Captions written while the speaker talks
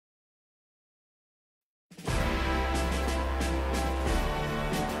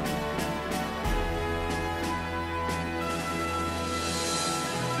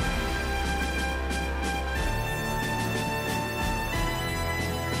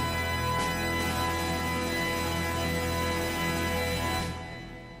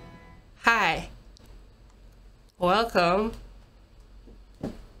Welcome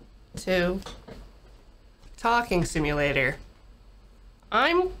to Talking Simulator.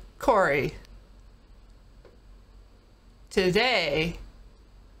 I'm Corey. Today,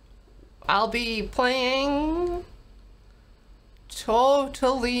 I'll be playing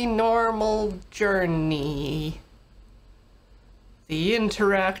Totally Normal Journey, the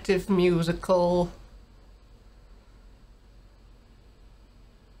interactive musical.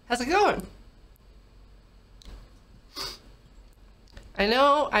 How's it going?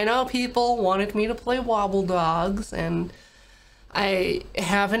 I know people wanted me to play Wobble Dogs, and I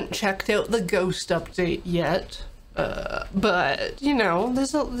haven't checked out the Ghost update yet. But you know,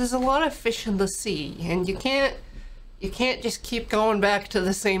 there's a lot of fish in the sea, and you can't just keep going back to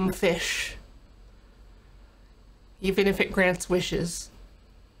the same fish, even if it grants wishes,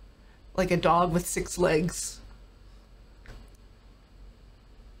 like a dog with 6 legs.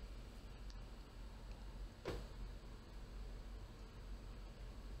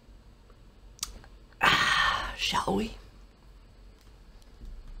 Shall we?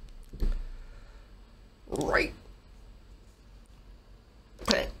 Right.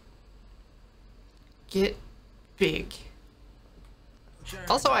 Get big.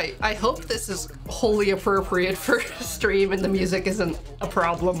 Also, I hope this is wholly appropriate for stream and the music isn't a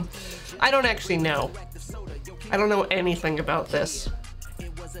problem. I don't actually know. I don't know anything about this.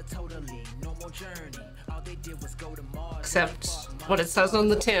 Except what it says on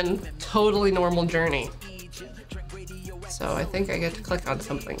the tin, totally normal journey. So I think I get to click on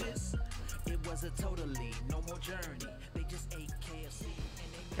something.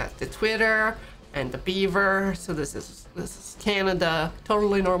 Got the Twitter and the beaver. So this is Canada,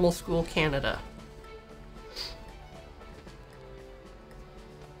 totally normal school Canada.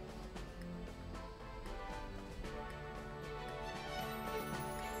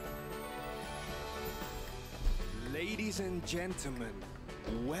 Ladies and gentlemen,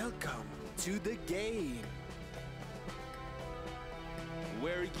 welcome to the game,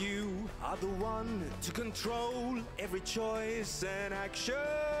 where you are the one to control every choice and action.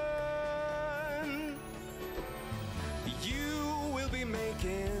 You will be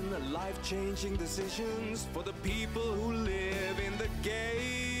making life-changing decisions for the people who live in the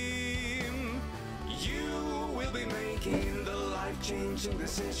game. You will be making the life-changing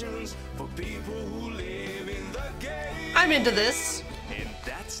decisions for people who live in the game. I'm into this. And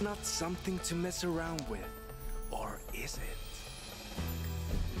that's not something to mess around with, or is it?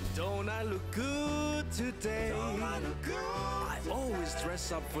 Don't I look good today? Don't I look good? I always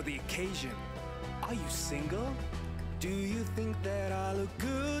dress up for the occasion. Are you single? Do you think that I look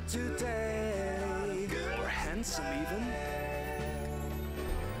good today? Or handsome even?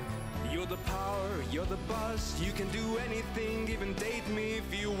 You're the power, you're the boss. You can do anything, even date me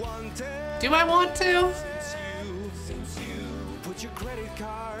if you want it. Do I want to? Since you put your credit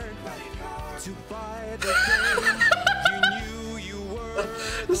card to buy the game, you knew you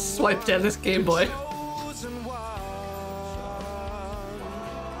were Swipe down this Game Boy. chosen one.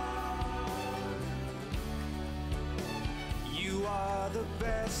 You are the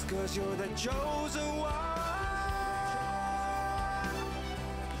best, 'cause you're the chosen one.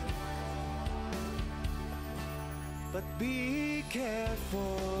 But be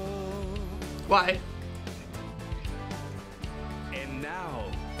careful. Why? And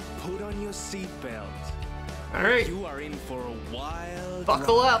now, put on your seatbelt. Alright. You are in for a wild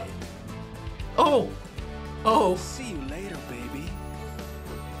Buckle ride. up. Oh. Oh. See you later, baby.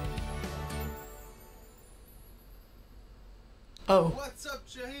 Oh. What's up,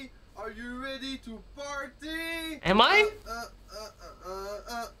 Jerry? Are you ready to party? Am I?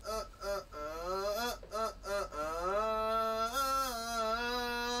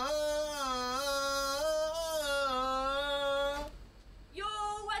 Yo,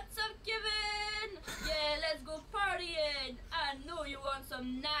 what's up, Kevin? Yeah, let's go partying. I know you want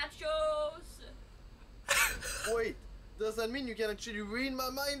some nachos. Wait, does that mean you can actually read my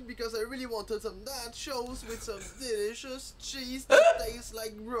mind? Because I really wanted some nachos with some delicious cheese that tastes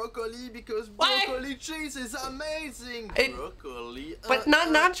like broccoli, because What? broccoli cheese is amazing. It- Broccoli. but not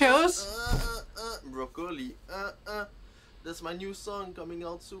nachos. Broccoli. That's my new song coming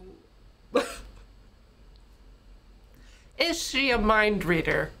out soon. Is she a mind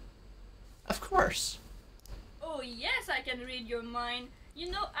reader? Of course. Oh yes, I can read your mind. You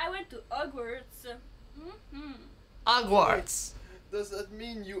know, I went to Hogwarts. Hogwarts. Does that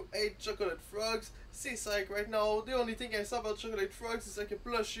mean you ate chocolate frogs? Say psych right now. The only thing I saw about chocolate frogs is like a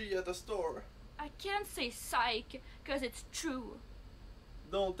plushie at a store. I can't say psych, cause it's true.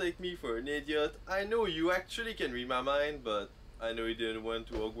 Don't take me for an idiot. I know you actually can read my mind, but I know you didn't went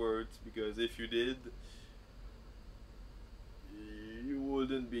to Hogwarts, because if you did,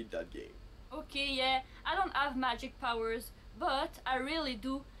 wouldn't beat that game. Okay, yeah, I don't have magic powers, but I really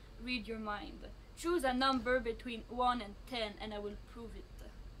do read your mind. Choose a number between 1 and 10 and I will prove it.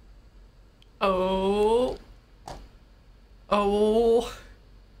 Oh. Oh.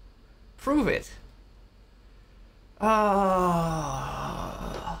 Prove it. Ah.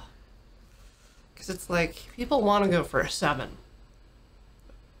 Because it's like, people want to go for a 7.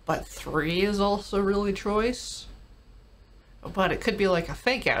 But 3 is also really choice. But it could be like a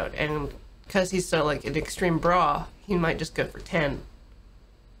fake out, and because he's so like an extreme bra, he might just go for 10.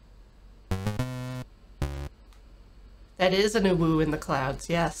 That is a new woo in the clouds,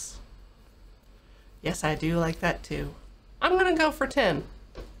 yes. Yes, I do like that too. I'm gonna go for 10.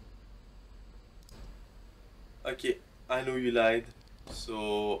 Okay, I know you lied,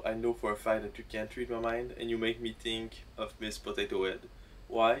 so I know for a fact that you can't read my mind, and you make me think of Miss Potato Head.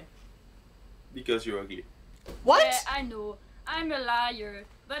 Why? Because you're ugly. What? Yeah, I know. I'm a liar.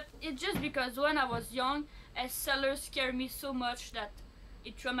 But it's just because when I was young, a seller scared me so much that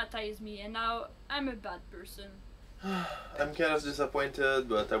it traumatized me, and now I'm a bad person. I'm kind of disappointed,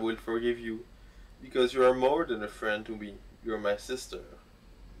 but I will forgive you. Because you are more than a friend to me. You're my sister.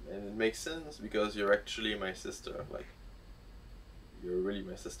 And it makes sense because you're actually my sister. Like, you're really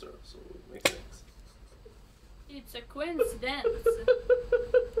my sister, so it makes sense. It's a coincidence.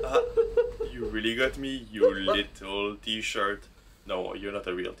 You really got me, you little t-shirt. No, you're not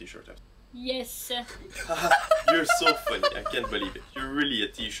a real t-shirt. Yes. You're so funny, I can't believe it. You're really a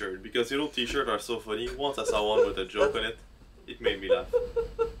t-shirt, because you know t-shirts are so funny. Once I saw one with a joke on it, it made me laugh.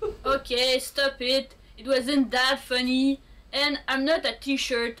 Okay, stop it. It wasn't that funny. And I'm not a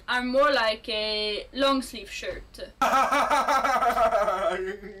t-shirt, I'm more like a long sleeve shirt.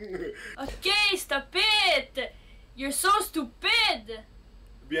 Okay, stop it! You're so stupid!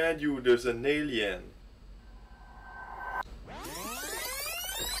 Behind you, there's an alien.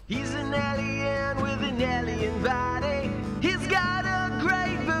 He's an alien with an alien body. He's got a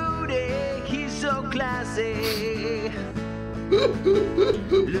great booty. He's so classy.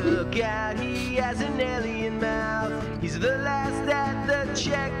 Look out, he has an alien mouth. He's the last at the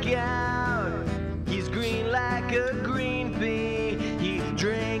checkout. He's green like a green pea. He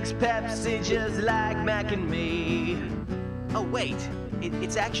drinks Pepsi just like Mac and me. Oh wait,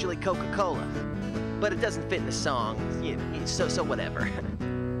 it's actually Coca-Cola, but it doesn't fit in the song. So whatever.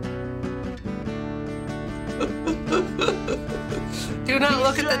 Do not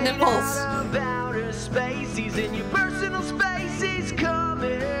look at the nipples. Of outer space, he's in your personal space. He's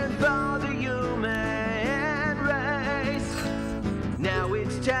coming for the human race. Now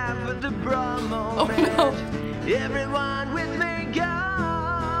it's time for the bra moment. Oh no. Everyone with me, go.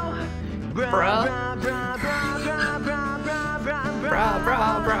 Bra, Bra. bra, bra, bra, bra, bra, bra, bra, Bra,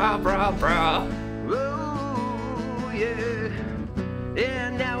 bra, bra, bra, bra. Oh, yeah.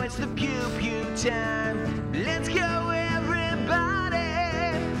 And now it's the pew-pew time. Let's go, everybody.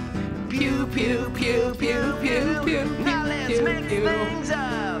 Pew, pew, pew, pew, pew, pew, Now let's pew, mix pew. things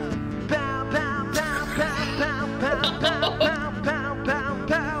up. Pow, pow, pow, pow, pow, pow, pow, pow, pow, pow,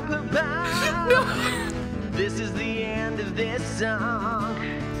 pow, pow, pow. This is the end of this song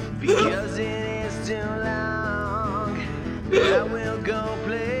because it is too long. I will go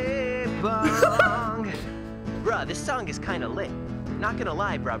play pong. Bruh, this song is kinda lit. Not gonna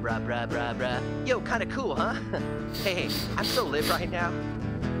lie, bruh, bruh, bruh, bruh, bruh. Yo, kinda cool, huh? Hey, I'm so lit right now.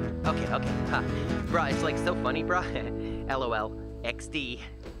 Okay, huh. Bruh, it's like so funny, bruh. LOL, XD.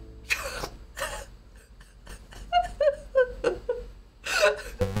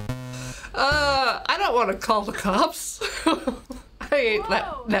 I don't want to call the cops. I ain't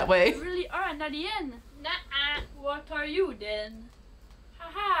Whoa, that way. You really are an alien? Nah, what are you then?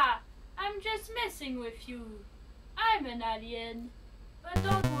 Haha, I'm just messing with you. I'm an alien. But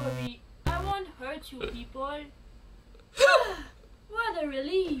don't worry, I won't hurt you people. What a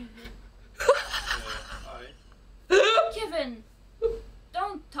relief. Kevin,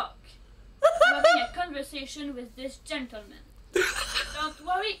 don't talk. I'm having a conversation with this gentleman. Don't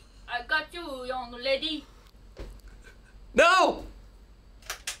worry, I got you, young lady. No!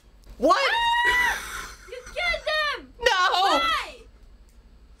 What? You killed him! No! Why?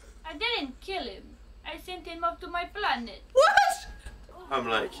 I didn't kill him. I sent him up to my planet. What? I'm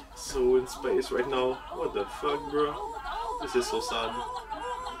like so in space right now. What the fuck, bro? This is so sad.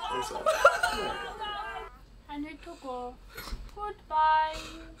 I'm sad. I need to go. Goodbye.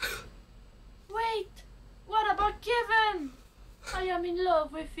 Wait, what about Kevin? I am in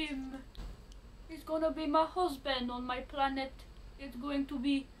love with him. He's gonna be my husband on my planet. It's going to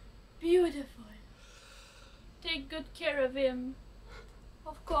be beautiful. Take good care of him.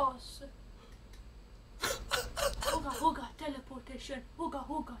 Of course. Hooga hooga teleportation. Hooga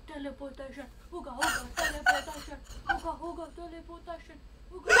hooga teleportation. Hooga hooga teleportation. Hooga hooga teleportation.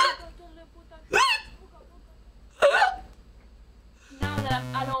 Hooga hooga teleportation. Hooga hooga. Now that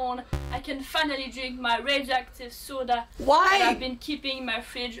I'm alone, I can finally drink my radioactive soda Why? that I've been keeping in my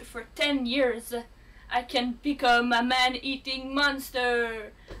fridge for 10 years. I can become a man-eating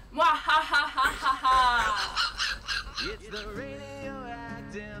monster. Mwahahahaha. It's the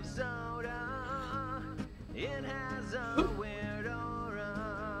radioactive soda. It has a weird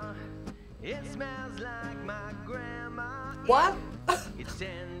aura. It smells like my grandma. What? It's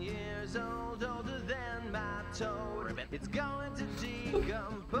 10 years old, older than my toad. It's going to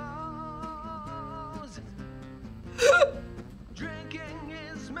decompose. Drinking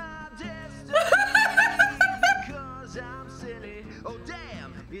is my destiny because I'm silly. Oh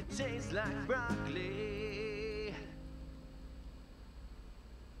damn, it tastes like broccoli.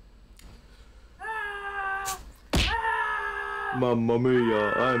 Mamma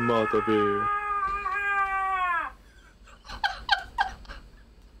mia, I'm out of here.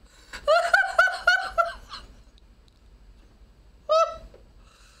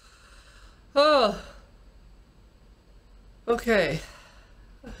 Oh. Okay.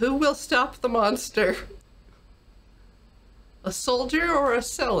 Who will stop the monster? A soldier or a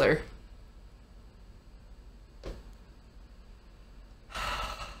seller?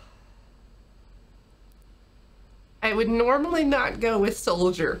 I would normally not go with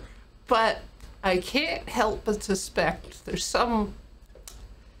soldier, but I can't help but suspect there's some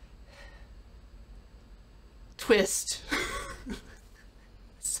twist.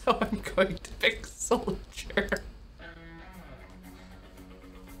 So I'm going to pick soldier.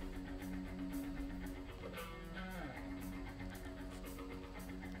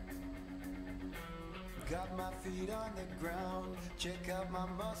 Got my feet on the ground, check out my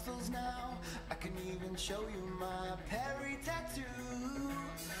muscles now. I can even show you my Perry tattoo.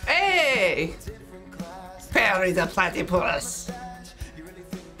 Hey! Different class. Perry the platypus. You really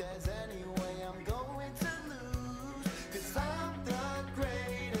think there's any way I'm going to lose? 'Cause I'm the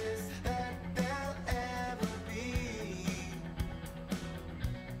greatest that there'll ever be.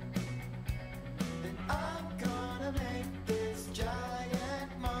 And I'm gonna make this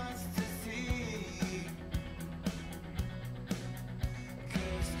giant monster see.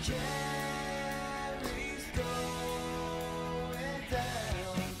 'Cause Jerry's going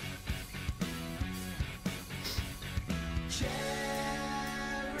down.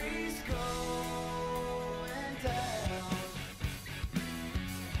 Jerry's going down.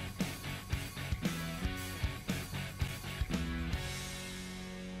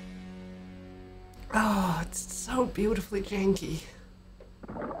 Oh, it's so beautifully janky.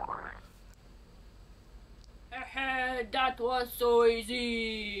 That was so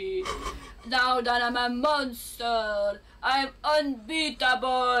easy. Now that I'm a monster, I'm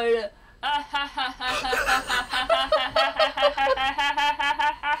unbeatable.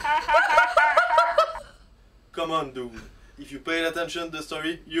 Come on, dude. If you paid attention to the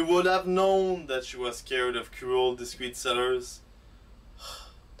story, you would have known that she was scared of cruel, discreet sellers.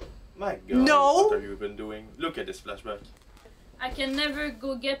 My god, No. what have you been doing? Look at this flashback. I can never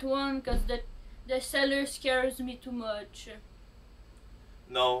go get one because the seller scares me too much.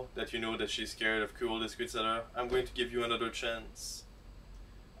 Now that you know that she's scared of cruel, discreet seller, I'm going to give you another chance.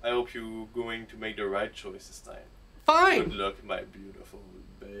 I hope you're going to make the right choice this time. Good Fine. luck, my beautiful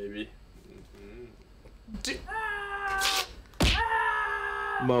baby. D-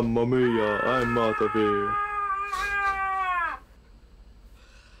 Mamma mia, I'm out of here.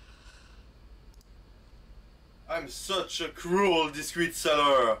 I'm such a cruel, discreet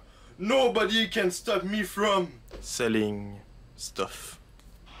seller. Nobody can stop me from selling stuff.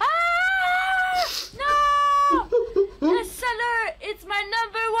 No! The seller! It's my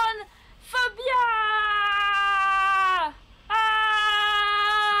number one phobia!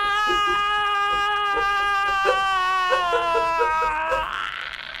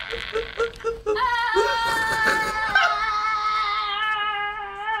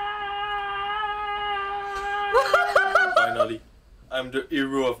 Finally, I'm the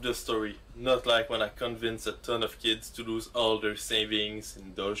hero of the story. Not like when I convinced a ton of kids to lose all their savings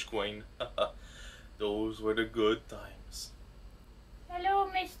in Dogecoin. Those were the good times. Hello,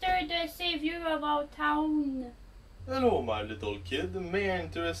 Mr. the Savior of our town. Hello, my little kid. May I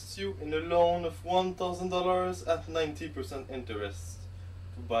interest you in a loan of $1,000 at 90% interest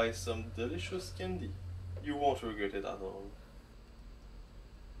to buy some delicious candy? You won't regret it at all.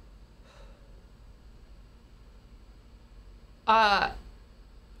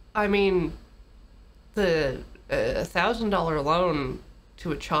 I mean, the $1,000 loan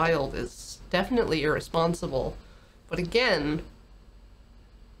to a child is definitely irresponsible. But again,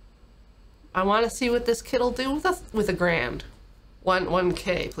 I want to see what this kid'll do with a grand.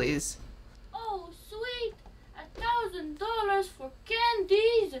 1K, please. Oh, sweet! $1,000 for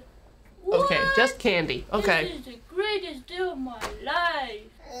candies? What? Okay, just candy. Okay. This is the greatest day of my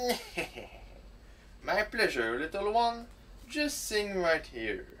life. My pleasure, little one. Just sing right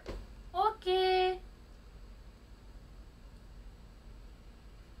here. Okay.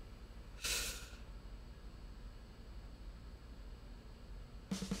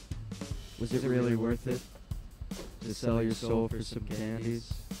 Was it really worth it to sell your soul for some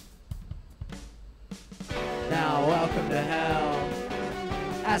candies? Now, welcome to hell.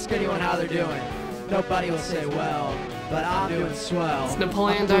 Ask anyone how they're doing. Nobody will say well, but I'm doing swell. It's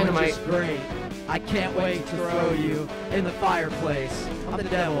Napoleon I'm doing Dynamite. just great. I can't wait to throw you in the fireplace. I'm the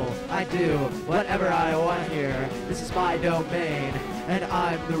devil. I do whatever I want here. This is my domain, and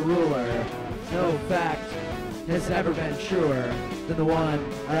I'm the ruler. No fact has ever been truer than the one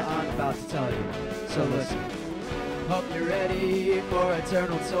that I'm about to tell you. So listen. Hope you're ready for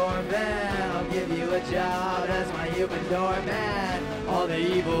eternal torment. I'll give you a job as my human doorman. All the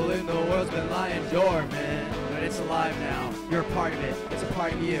evil in the world's been lying dormant, but it's alive now. You're a part of it. It's a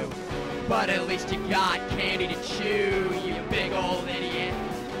part of you. But at least you got candy to chew, you big old idiot.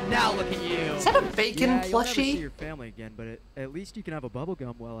 Now look at you. Is that a bacon Yeah, you'll never see plushie? your family again, but at least you can have a bubble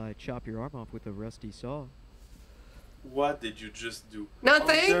gum while I chop your arm off with a rusty saw. What did you just do?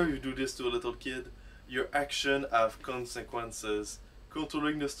 Nothing. How dare you do this to a little kid? Your actions have consequences.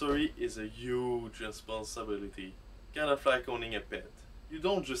 Controlling the story is a huge responsibility. Kind of like owning a pet. You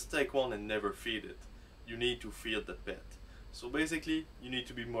don't just take one and never feed it. You need to feed the pet. So basically, you need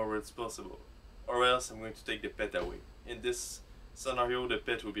to be more responsible. Or else I'm going to take the pet away. In this scenario, the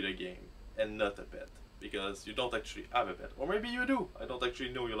pet will be the game, and not a pet. Because you don't actually have a pet. Or maybe you do. I don't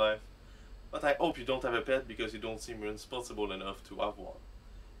actually know your life. But I hope you don't have a pet because you don't seem responsible enough to have one.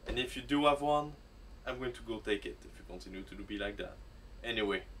 And if you do have one, I'm going to go take it if you continue to be like that.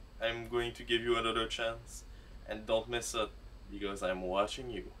 Anyway, I'm going to give you another chance. And don't mess up, because I'm watching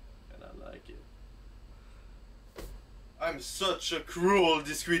you. And I like it. I'm such a cruel,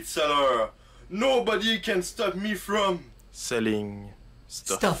 discreet seller. Nobody can stop me from selling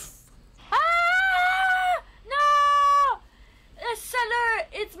stuff. Ah! No! A seller,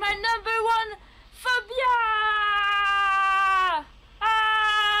 it's my #1 phobia!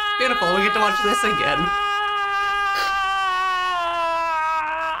 Ah! Beautiful, we get to watch this again.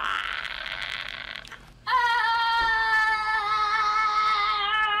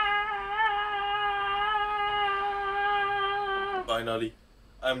 Finally,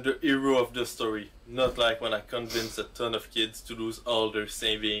 I'm the hero of the story, not like when I convinced a ton of kids to lose all their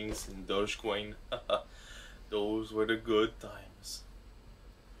savings in Dogecoin. Those were the good times.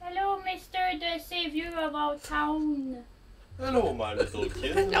 Hello, Mr. the Savior of our town. Hello, my little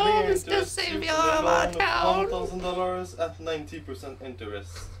kid. Hello, May I Mr. interest you Savior for a of our loan town. $1,000 at 90%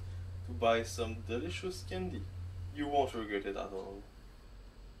 interest to buy some delicious candy. You won't regret it at all.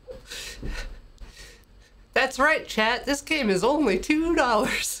 That's right, chat. This game is only $2.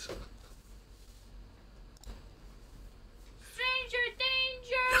 Stranger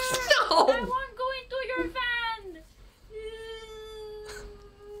danger! No! I won't go into your van!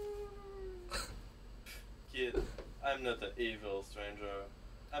 Kid, I'm not an evil stranger.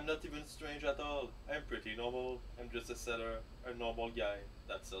 I'm not even strange at all. I'm pretty normal. I'm just a seller, a normal guy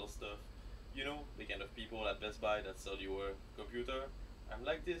that sells stuff. You know, the kind of people at Best Buy that sell you a computer. I'm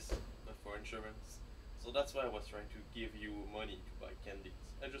like this, but for insurance. So that's why I was trying to give you money to buy candies.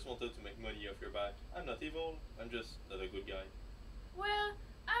 I just wanted to make money off your back. I'm not evil, I'm just not a good guy. Well,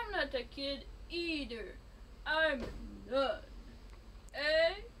 I'm not a kid either. I'm a nun.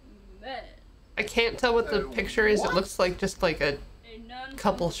 Amen. I can't tell what the picture is. It looks like just like a A nun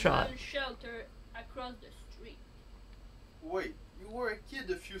couple from shot. nun shelter across the street. Wait, you were a kid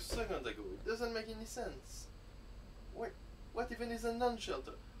a few seconds ago. It doesn't make any sense. Wait, what even is a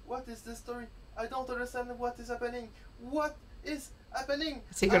non-shelter? What is this story? I don't understand what is happening. What is happening?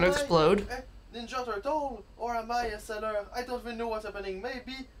 Is he gonna Am I explode? a Ninja Turtle? Or am I a seller? I don't even know what's happening.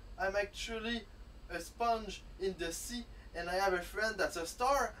 Maybe I'm actually a sponge in the sea and I have a friend that's a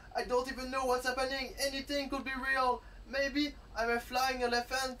star. I don't even know what's happening. Anything could be real. Maybe I'm a flying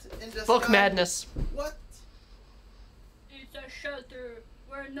elephant in the Book sky. madness. What? It's a shelter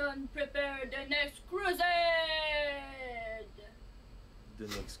where none prepare the next crusade. The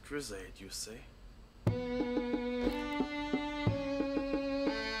next crusade, you say?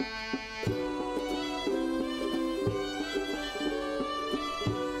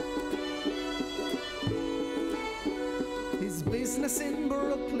 He's his business in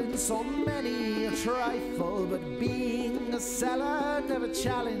Brooklyn, so many a trifle, but being a seller never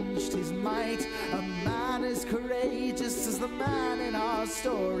challenged his might. A man as courageous as the man in our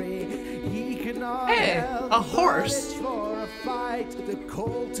story. He could not help a horse. for a fight. The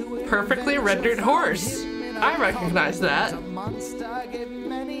call to Perfectly adventure rendered from horse. him in a I recognize that. A monster gave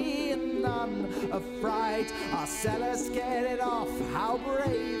many and none a fright. Our sellers get it off. How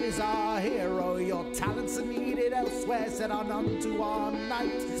brave is our hero? Your talents are needed elsewhere, said our none to our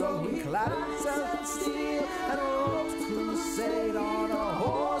knight. So he clad himself in steel and rode crusade on a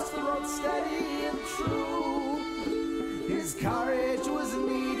horse that rode steady and true. His courage was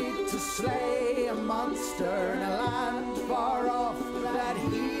needed to slay a monster in a land far off that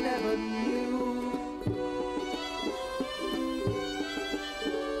he never knew.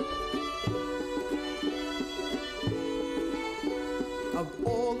 Of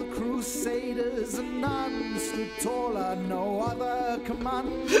all the crusaders, none stood taller. No other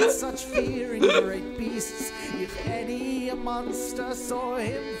commanded such fearing great beasts. If any a monster saw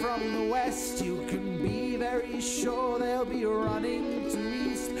him from the west, you can be very sure they'll be running to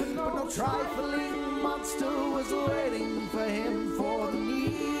east. But no trifling monster was waiting for him for the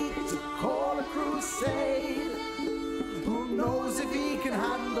need to call a crusade. Who knows if he can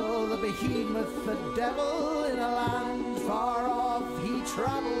handle the behemoth, the devil in a land far off he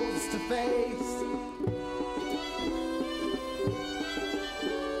travels to face.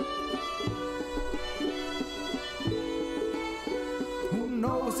 Who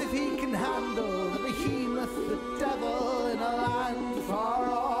knows if he can handle the behemoth, the devil in a land far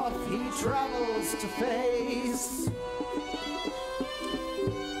off he travels to face.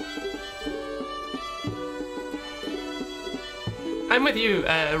 I'm with you,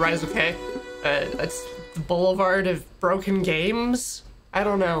 Raizuke. It's the boulevard of broken games? I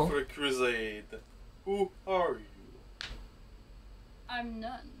don't know. For a crusade. Who are you? I'm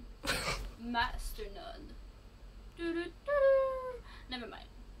none. Master none. Doo-doo-doo-doo. Never mind.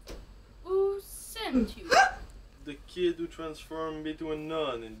 Who sent you? The kid who transformed me to a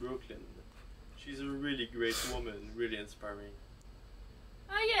nun in Brooklyn. She's a really great woman, really inspiring.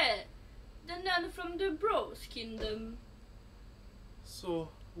 Ah yeah, the nun from the Bros Kingdom. So,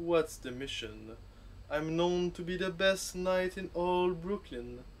 what's the mission? I'm known to be the best knight in all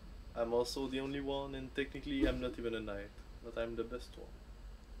Brooklyn. I'm also the only one, and technically I'm not even a knight, but I'm the best one.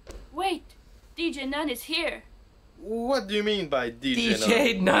 Wait, DJ Nun is here. What do you mean by DJ,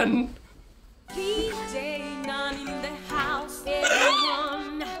 DJ Nun. DJ Nun in the house,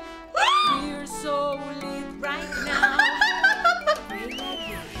 everyone. We're so lit right now.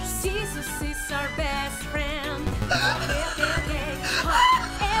 Jesus is our best friend. Okay, okay, okay.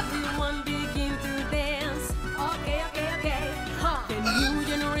 Everyone begin to dance. Okay, okay, okay. The new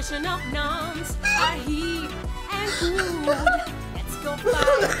generation of nuns are here and good. Let's go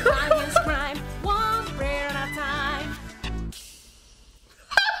fight against crime, one prayer at a time.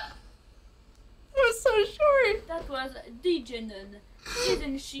 It was so short. That was DJ Nun.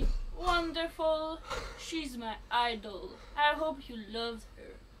 Isn't she wonderful? She's my idol. I hope you loved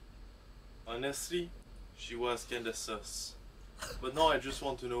her. Honestly, she was kinda sus. But now I just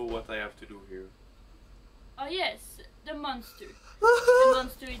want to know what I have to do here. Oh yes, the monster. The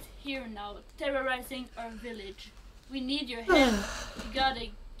monster is here now, terrorizing our village. We need your help. You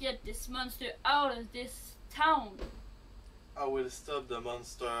gotta get this monster out of this town. I will stop the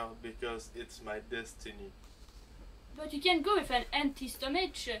monster because it's my destiny. But you can't go with an empty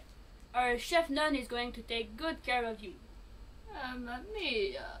stomach. Our chef Nun is going to take good care of you. Mamma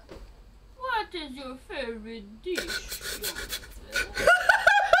mia. What is your favorite dish, young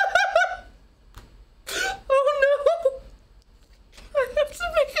fella? Oh no! I have to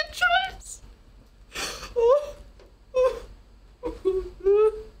make a choice.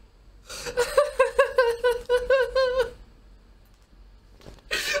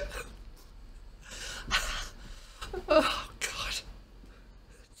 Oh god.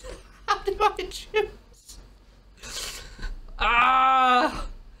 How do I choose? Ah!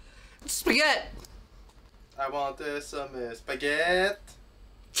 Spaghetti! I want some spaghetti.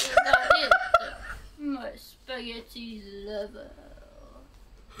 Not it, my spaghetti lover.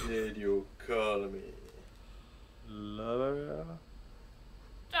 Did you call me lover?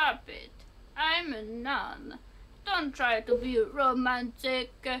 Stop it. I'm a nun. Don't try to be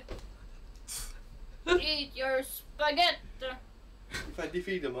romantic. Eat your spaghetti. If I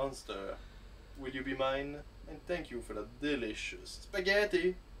defeat the monster, will you be mine? And thank you for the delicious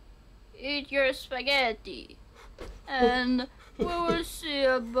spaghetti. Eat your spaghetti. And we will see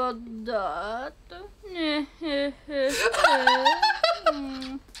about that.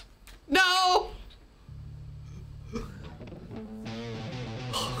 No!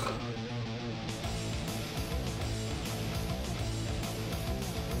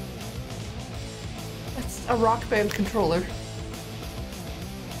 a Rock Band controller.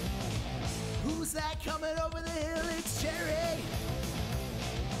 Who's that coming over the hill? It's Cherry.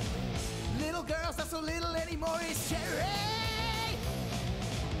 Little girl's not so little anymore. It's Cherry.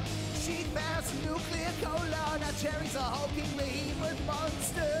 She found some nuclear cola. Now Cherry's a hulking behemoth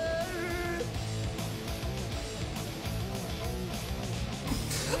monster.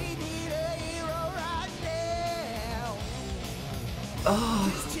 We need a hero right now.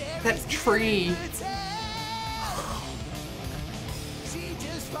 Oh, that tree. She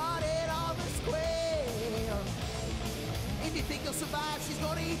just spotted on the square. If you think you'll survive, she's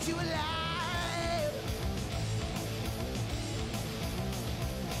gonna eat you alive.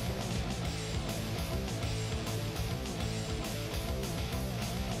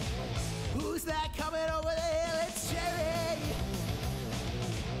 Who's that coming over the hill? It's Cherry.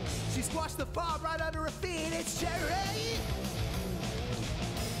 She squashed the fob right under her feet. It's Cherry.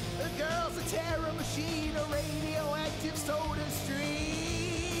 The girl's a terror machine, a radioactive soda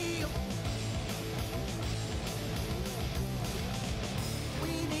stream.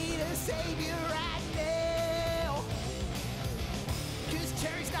 We need a savior right now. 'Cause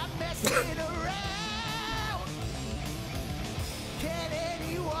Cherry's not messing around. Can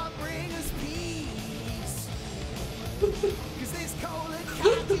anyone bring us peace? 'Cause this cola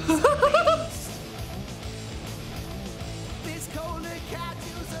kaju's a beast. This cola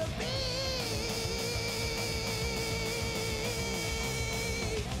kaju's a beast.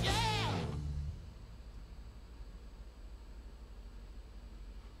 Yeah!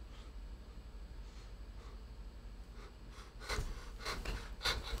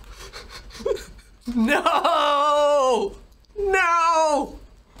 No! No!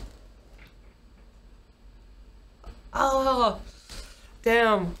 Oh,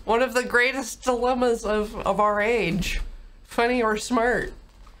 damn. One of the greatest dilemmas of our age. Funny or smart.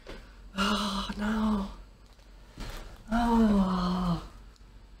 Oh, no. Oh.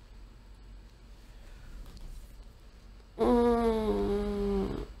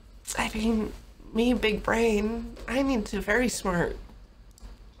 I mean, me, big brain, I need to very smart.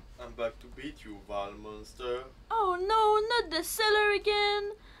 I'm back to beat you, Val Monster. Oh no, not the cellar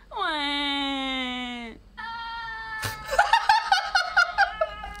again. Wah.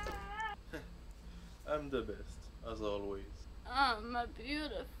 I'm the best, as always. My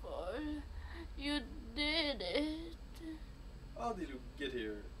beautiful. You did it. How did you get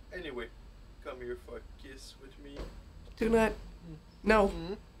here? Anyway, come here for a kiss with me. Do not. No.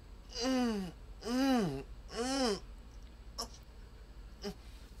 No.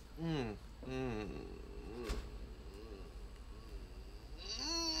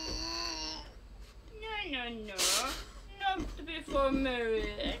 Not before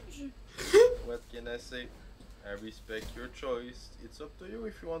marriage. What can I say? I respect your choice. It's up to you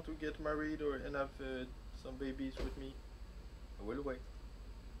if you want to get married or and have some babies with me. I will wait.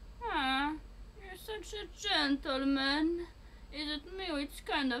 Ah, you're such a gentleman. Is it me? It's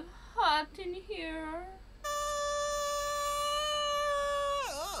kind of hot in here.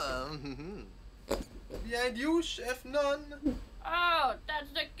 Behind you, Chef Nun. Oh,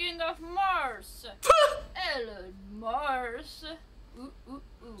 that's the King of Mars. Elon Mars. Ooh.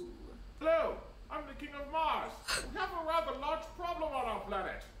 Hello, I'm the King of Mars. We have a rather large problem on our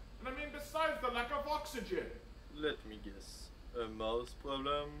planet. And I mean besides the lack of oxygen. Let me guess. A mouse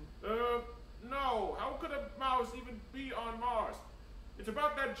problem? No. How could a mouse even be on Mars? It's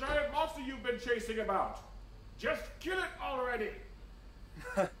about that giant monster you've been chasing about. Just kill it already.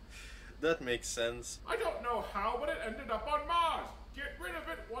 That makes sense. I don't know how, but it ended up on Mars. Get rid of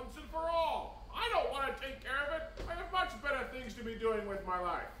it once and for all. I don't want to take care of it. I have much better things to be doing with my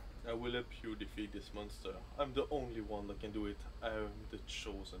life. I will help you defeat this monster. I'm the only one that can do it. I am the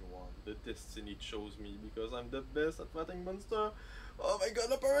chosen one. The destiny chose me because I'm the best at fighting monster. Oh my god,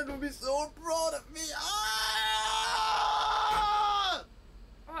 the parent will be so proud of me. Ah!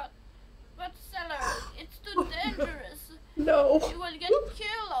 But Cellar, it's too dangerous. No. You will get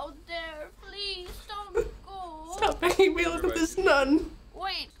killed out there. Please don't go. Stop making me look at this nun.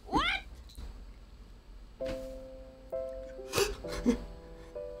 Wait, what?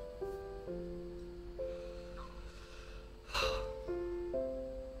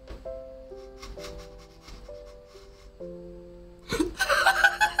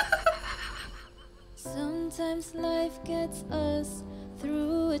 Sometimes life gets us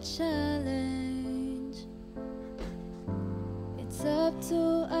through a challenge. It's up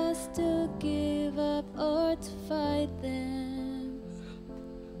to us to give up or to fight them.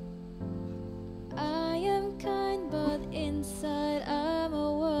 I am kind, but inside I'm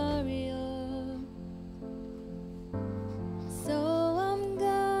a warrior. So I'm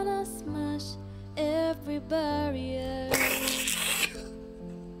gonna smash every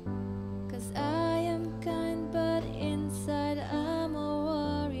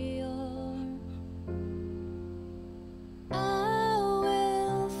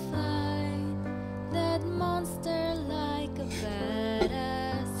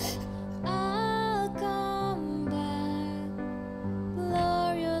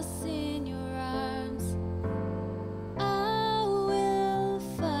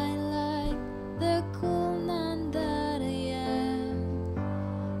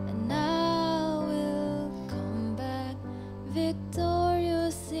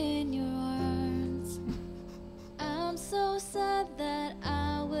victorious in your arms. I'm so sad that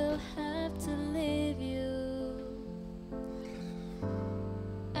I will have to leave you.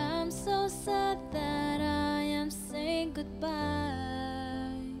 I'm so sad that I am saying goodbye.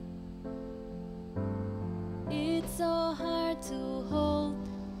 It's so hard to hold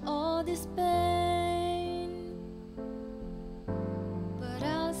all this pain, but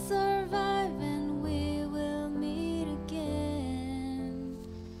I'll survive and we will meet again.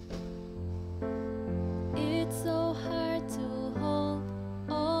 It's so hard to hold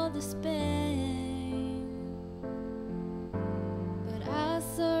all this pain, but I'll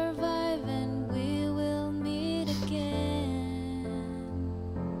survive and we will meet again.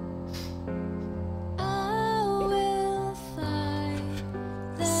 I will fight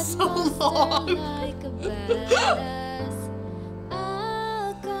that So monster long. like a badass.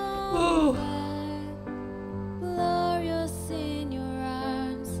 I'll come back glorious in your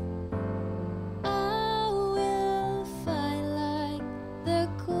arms. I will fight like the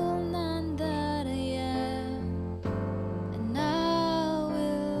cool nun that I am, and I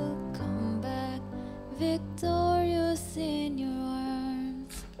will come back victorious in your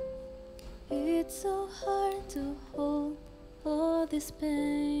arms. It's so hard to hold all this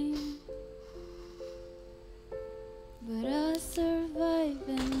pain, but I'll survive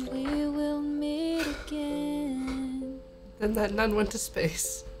and we will meet again. Then that nun went to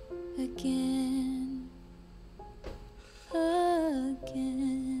space. Again. Again.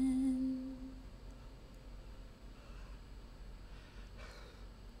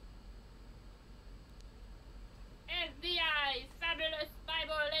 FBI, Fabulous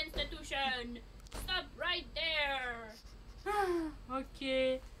Bible Institution. Stop right there.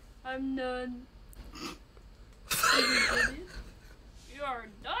 Okay, I'm done. You're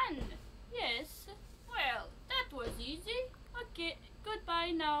done? Yes. Well, that was easy. Okay,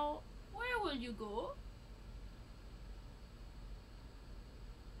 goodbye now. Where will you go?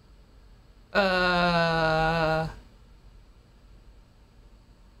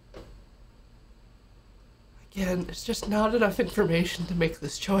 Again, there's just not enough information to make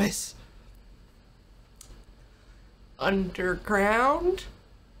this choice. Underground?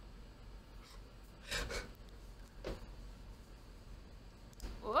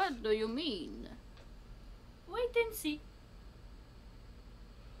 What do you mean? Wait and see.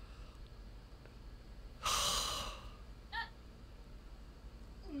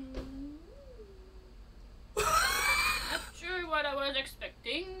 Not sure what I was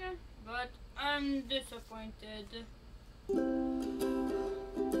expecting, but I'm disappointed.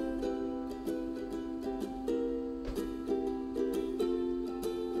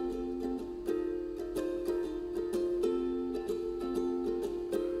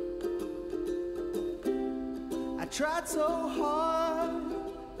 I tried so hard,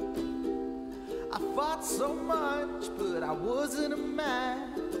 I fought so much, but I wasn't a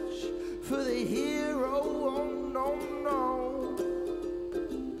match for the hero. Oh no, no.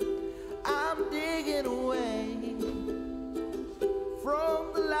 I'm digging away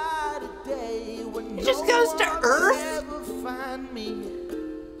from the light of day when It just goes to one Earth? will ever find me.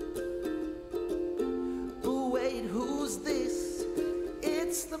 But wait, who's this?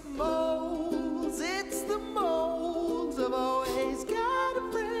 It's the moles, it's the moles. I've always got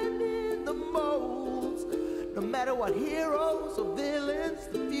a friend in the moles. No matter what heroes or villains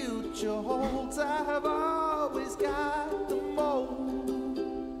the future holds, I've always got the moles.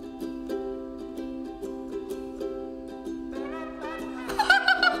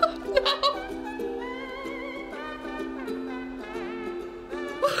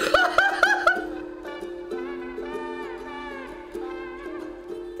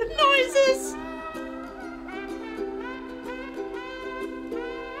 The noises!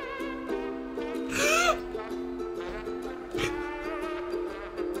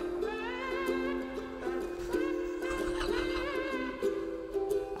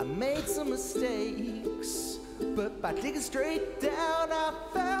 I made some mistakes, but by digging straight down, I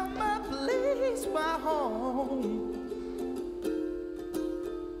found my place, my home.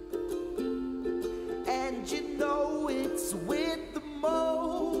 And you know it's with the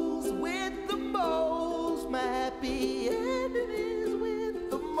moles, with the moles. My happy ending is with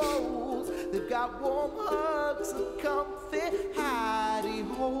the moles. They've got warm hugs and comfy hidey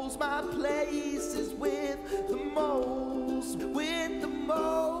holes. My place is with the moles, with the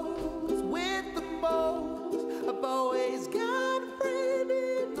moles, with the moles. I've always got a friend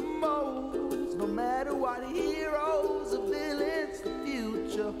in the moles. No matter what heroes or villains the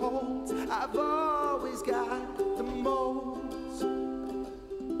future holds, I've always got the moles.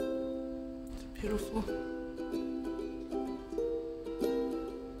 Beautiful.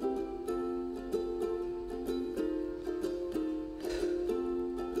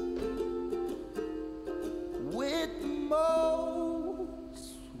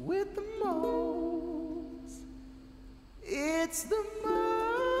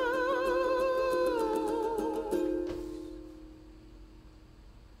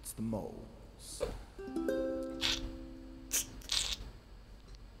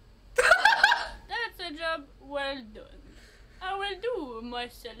 Well done. I will do my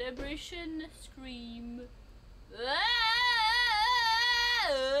celebration scream.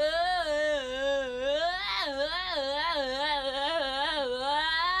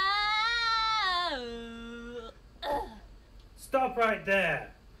 Stop right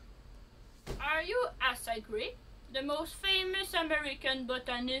there. Are you Asagri, the most famous American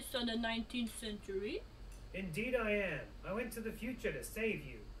botanist of the 19th century? Indeed I am. I went to the future to save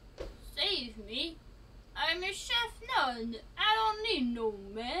you. Save me? I'm a chef nun. I don't need no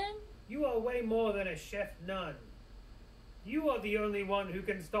man. You are way more than a chef nun. You are the only one who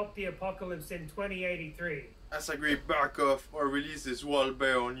can stop the apocalypse in 2083. As I agree, back off or release this wild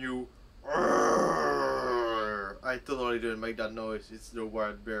bear on you. I totally didn't make that noise. It's the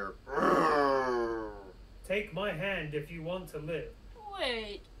wild bear. Take my hand if you want to live.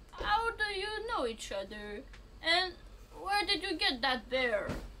 Wait, how do you know each other? And where did you get that bear?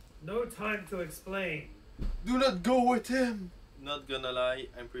 No time to explain. Do not go with him! Not gonna lie,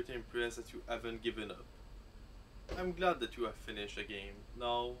 I'm pretty impressed that you haven't given up. I'm glad that you have finished the game.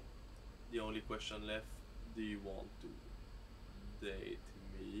 Now, the only question left, do you want to date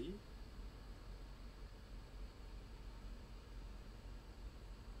me?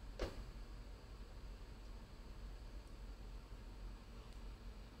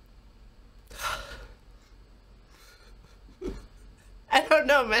 I don't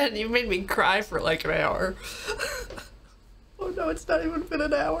know, man. You made me cry for like an hour. Oh no, it's not even been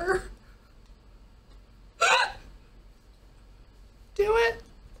an hour. Do it.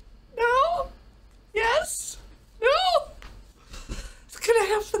 No. Yes. No. Can I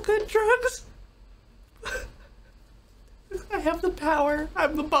have the good drugs? I have the power.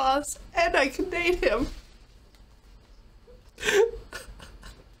 I'm the boss, and I can date him.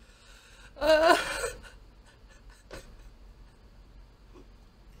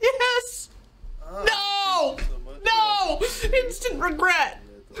 Yes. No. No. Instant regret.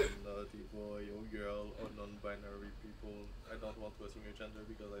 Little naughty boy or girl or non-binary people. I don't want to assume your gender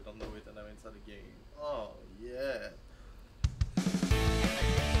because I don't know it and I'm inside the game. Oh yeah.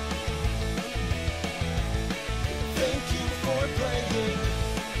 Thank you for playing.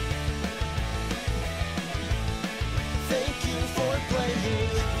 Thank you for playing.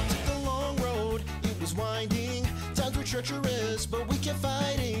 Took the long road, it was winding. Times were treacherous, but we kept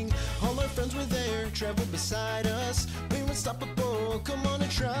fighting. All our friends were there, traveled beside us. We were unstoppable, come on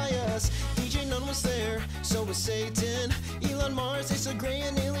and try us. DJ Nunn was there, so was Satan. Elon Mars, Asa Gray,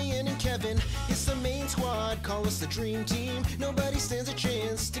 and Alien and Kevin. It's the main squad, call us the dream team. Nobody stands a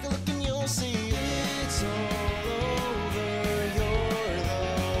chance, take a look and you'll see. It's all over, you're the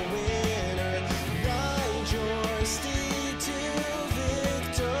winner. Ride your steed to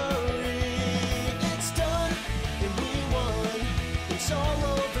victory. It's done, and we won. It's all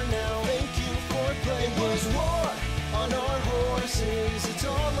over now. Thank you for playing. It was war on our horses. It's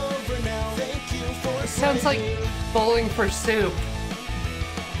all over now. Thank you for playing. Sounds like bowling for soup.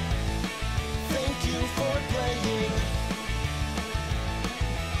 Thank you for playing.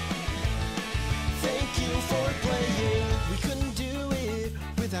 Thank you for playing. We couldn't do it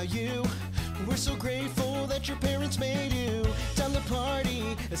without you. We're so grateful that your parents made you. Time to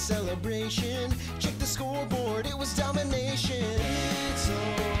party, a celebration. Check the scoreboard, it was domination. It's all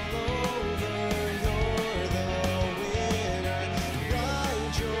over, you're the winner.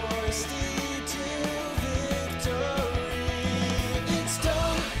 Ride your steed to victory. It's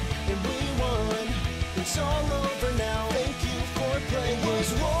done, and we won. It's all over now. Thank you for playing. It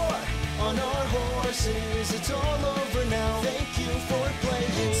was war on our horses. It's all over now. Thank you for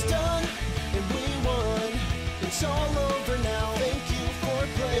playing. It's done, and we won. It's all over now. Thank you for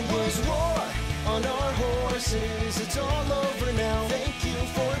playing. It was war on our horses. It's all over now. Thank you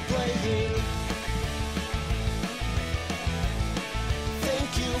for playing.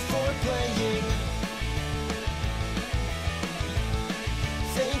 Thank you for playing.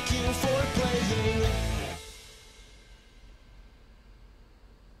 Thank you for playing.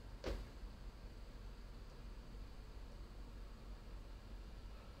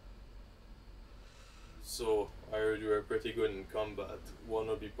 So, I heard you were pretty good in combat.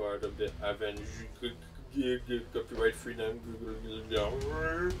 Wanna be part of the Avengers copyright freedom?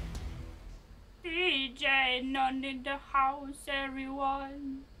 DJ None in the house,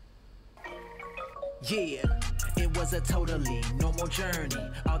 everyone. Yeah, it was a totally normal journey.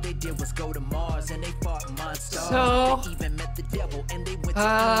 All they did was go to Mars and they fought monsters. So, they even met the devil and they went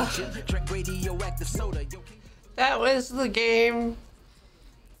to Egypt, drank radioactive soda. that was the game.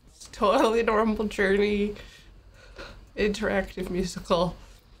 It's totally normal journey. Interactive musical.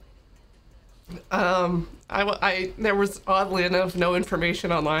 There was oddly enough no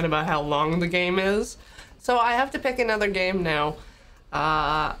information online about how long the game is, So I have to pick another game now,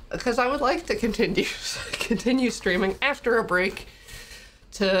 because I would like to continue streaming after a break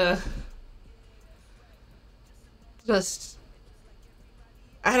to just,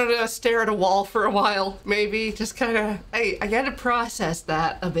 I don't know, stare at a wall for a while, maybe. Just kind of, I gotta process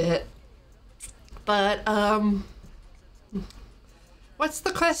that a bit. But, what's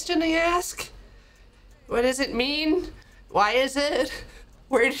the question I ask? What does it mean? Why is it?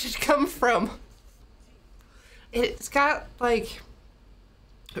 Where did it come from? It's got, like,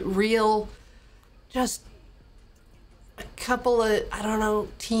 real, just a couple of, I don't know,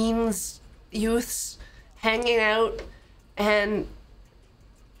 teens, youths hanging out and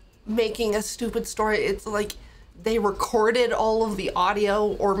making a stupid story. It's like they recorded all of the audio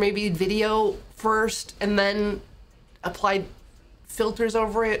or maybe video first and then applied filters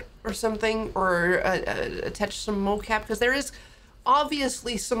over it or something, or attached some mocap, because there is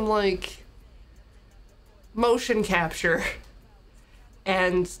obviously some, like, motion capture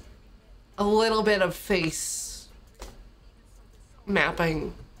and a little bit of face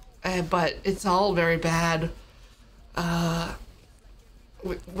mapping, but it's all very bad, where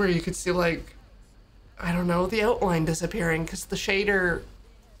you could see, like, I don't know, the outline disappearing because the shader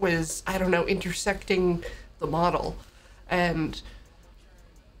was, I don't know, intersecting the model, and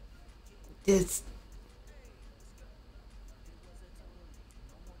there's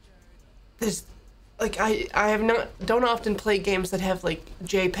like, I don't often play games that have, like,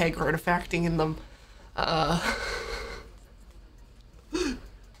 JPEG artifacting in them,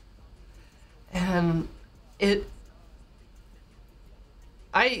 and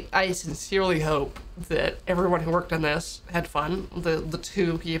I sincerely hope that everyone who worked on this had fun. The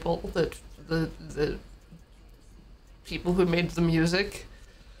two people, the people who made the music,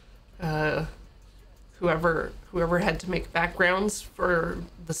 whoever had to make backgrounds for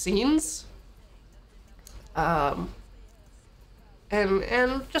the scenes, and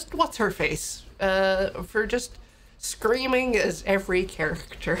just what's her face, for just screaming as every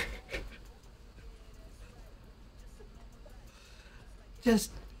character.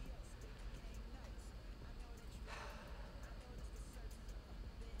 Just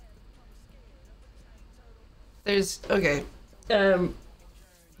okay.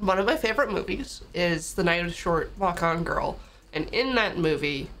 One of my favorite movies is The Night of the Short Walk-On Girl, and in that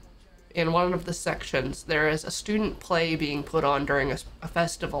movie, in one of the sections, there is a student play being put on during a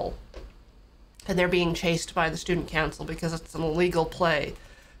festival, and they're being chased by the student council because it's an illegal play,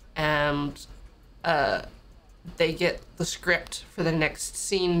 and they get the script for the next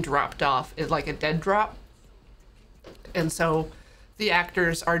scene dropped off is like a dead drop, and so the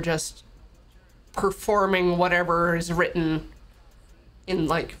actors are just performing whatever is written in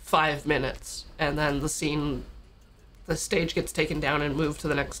like 5 minutes, and then the stage gets taken down and moved to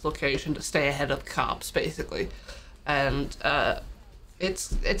the next location to stay ahead of the cops, basically. And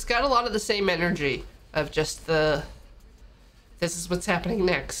it's got a lot of the same energy of just this is what's happening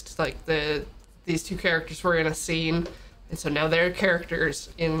next. Like, these two characters were in a scene, and so now they're characters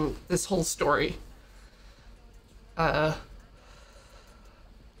in this whole story. But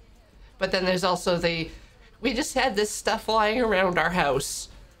then there's also we just had this stuff lying around our house,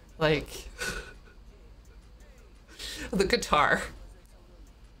 like the guitar.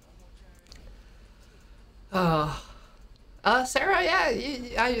 Sarah, yeah,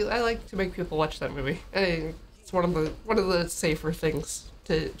 I like to make people watch that movie. It's one of the safer things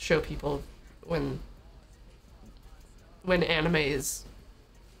to show people when anime is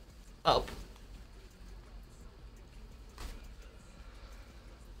up.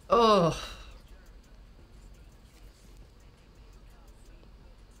 Oh.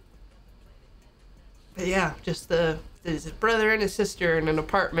 But yeah, just there's a brother and a sister in an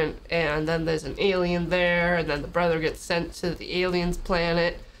apartment, and then there's an alien there, and then the brother gets sent to the alien's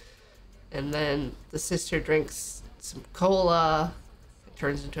planet, and then the sister drinks some cola, it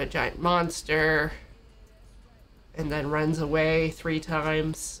turns into a giant monster, and then runs away 3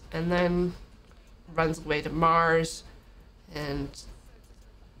 times, and then runs away to Mars, and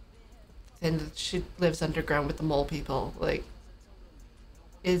she lives underground with the mole people. Like,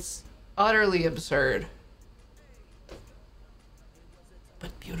 it's utterly absurd,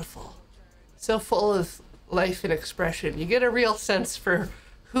 but beautiful. So full of life and expression. You get a real sense for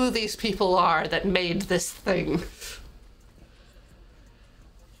who these people are that made this thing.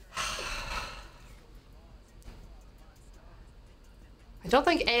 I don't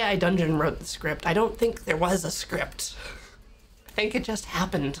think AI Dungeon wrote the script. I don't think there was a script. I think it just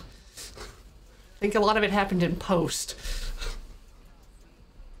happened. I think a lot of it happened in post.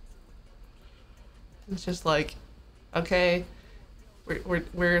 It's just like, okay,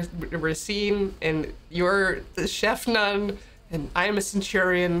 We're a scene, and you're the chef nun, and I'm a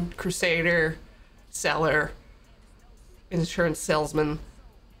centurion, crusader, seller, insurance salesman.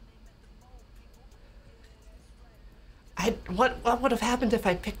 What would have happened if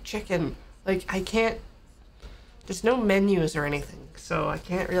I picked chicken? Like, I can't. There's no menus or anything, so I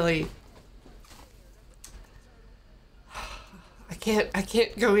can't really. I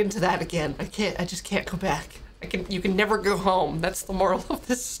can't go into that again. I just can't go back. You can never go home. That's the moral of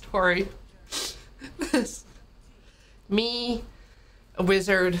this story. Me, a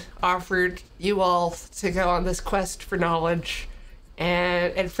wizard, offered you all to go on this quest for knowledge,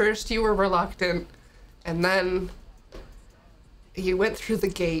 and at first you were reluctant, and then you went through the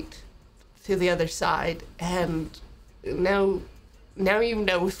gate to the other side, and now you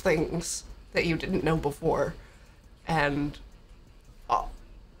know things that you didn't know before, and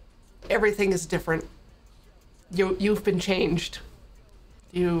everything is different. You've been changed.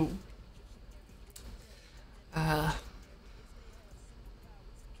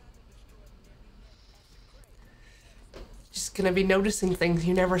 Just gonna be noticing things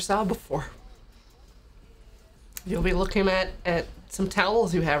you never saw before. You'll be looking at some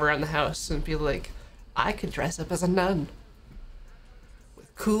towels you have around the house and be like, I could dress up as a nun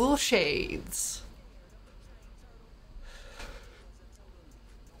with cool shades.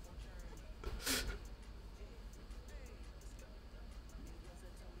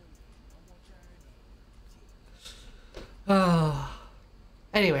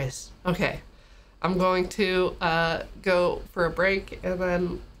 Anyways, okay. I'm going to go for a break, and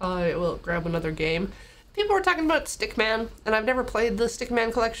then I will grab another game. People were talking about Stickman, and I've never played the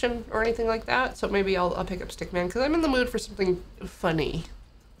Stickman collection or anything like that, so maybe I'll pick up Stickman, because I'm in the mood for something funny.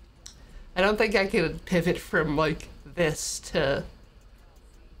 I don't think I could pivot from, like, this to,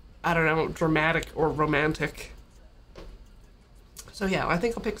 I don't know, dramatic or romantic. So yeah, I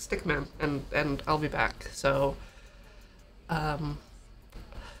think I'll pick Stickman, and I'll be back. So,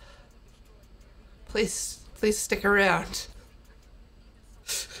 please stick around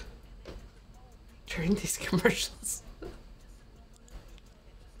during these commercials.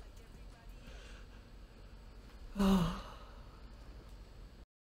 Oh.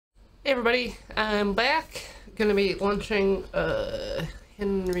 Hey everybody, I'm back. Gonna be launching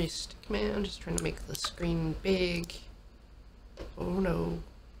Henry Stickman. Just trying to make the screen big. Oh no.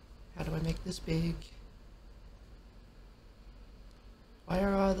 How do I make this big?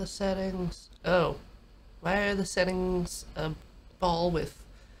 Where are the settings? Oh. Why are the settings a ball with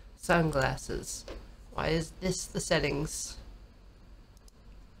sunglasses? Why is this the settings?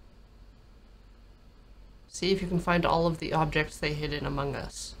 See if you can find all of the objects they hid in Among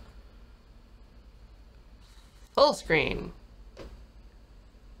Us. Full screen.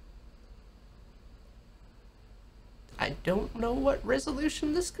 I don't know what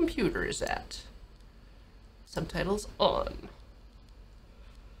resolution this computer is at. Subtitles on.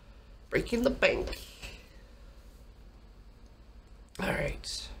 Breaking the bank.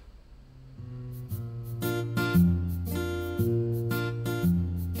 Alright.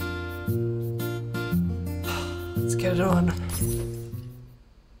 Let's get it on.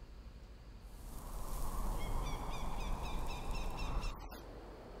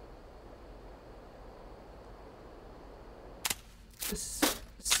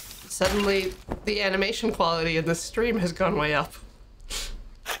 Suddenly, the animation quality in this stream has gone way up.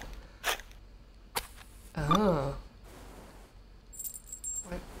 Oh.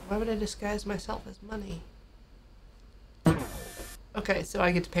 Why would I disguise myself as money? Okay, so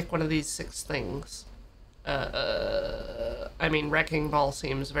I get to pick one of these 6 things. I mean, Wrecking Ball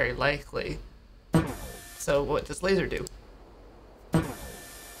seems very likely. So what does laser do?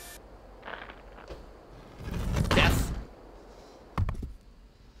 Death.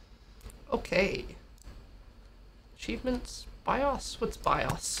 Okay. Achievements? BIOS? What's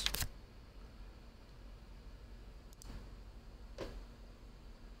BIOS?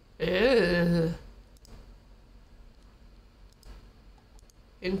 Ew.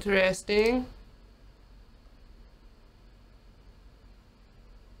 Interesting.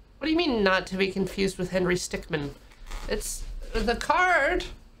 What do you mean not to be confused with Henry Stickman? It's... the card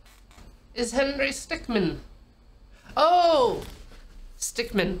is Henry Stickman. Oh!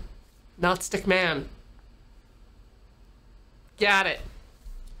 Stickman, not Stickman. Got it.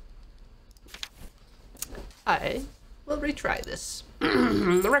 I will retry this.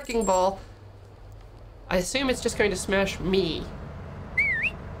 The Wrecking Ball. I assume it's just going to smash me.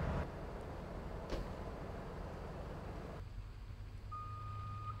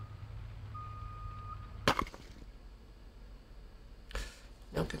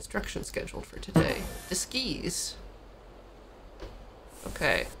 No construction scheduled for today. The skis.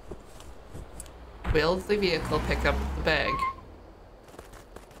 Okay. Will the vehicle pick up the bag?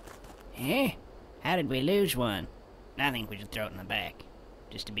 Eh? How did we lose one? I think we should throw it in the back,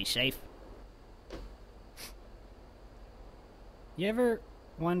 just to be safe. You ever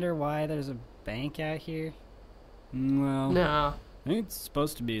wonder why there's a bank out here? Well, No. I think it's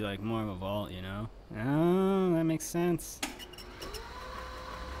supposed to be like more of a vault, you know? Oh, that makes sense.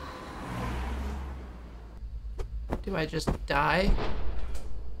 Do I just die?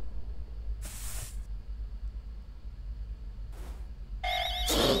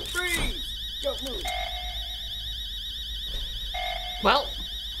 Freeze! Don't move. Well.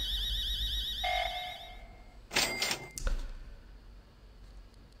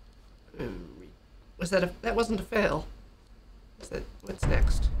 Was that a... That wasn't a fail. What's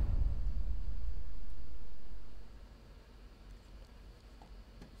next?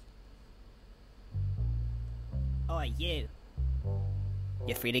 Oh, you.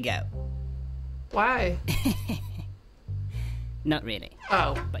 You're free to go. Why? Not really.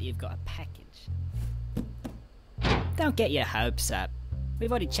 Oh. But you've got a package. Don't get your hopes up.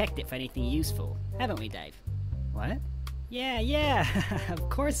 We've already checked it for anything useful, haven't we, Dave? What? Yeah. Of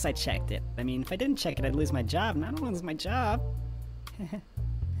course I checked it. I mean, if I didn't check it, I'd lose my job, and I don't want to lose my job.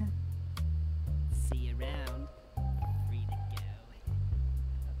 See you around. Free to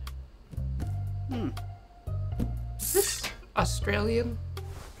go. Is this Australian?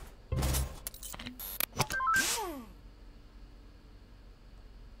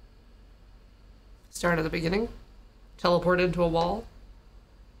 Start at the beginning. Teleport into a wall.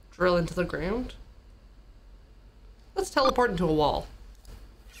 Drill into the ground. Let's teleport into a wall.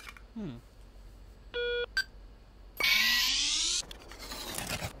 Ready?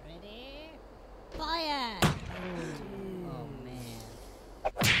 Fire! Oh, man.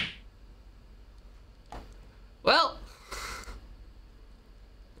 Well,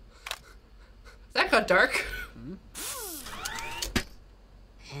 that got dark.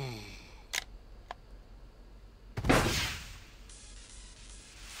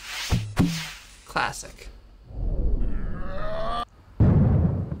 Classic.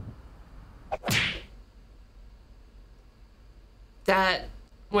 That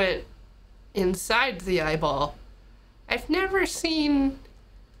went inside the eyeball. I've never seen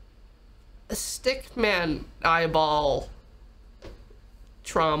a Stickman eyeball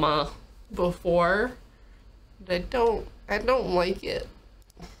trauma before. I don't like it.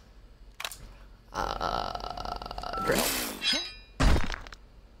 Drill.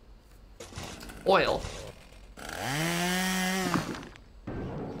 Oil.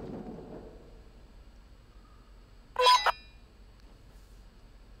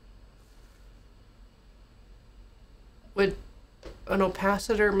 Would an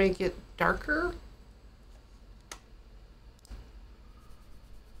opacitor make it darker?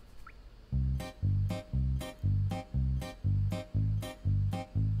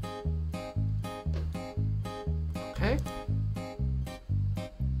 Okay.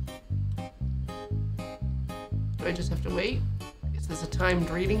 Do I just have to wait? Is this a timed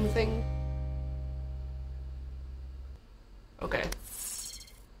reading thing? Okay.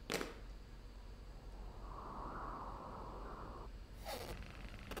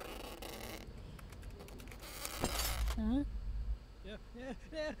 No.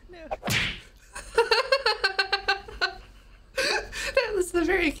 That was the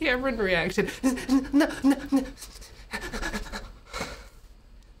very Cameron reaction. No.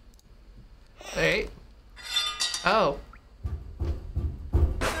 Alright. Oh.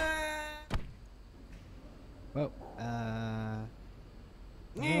 Whoa.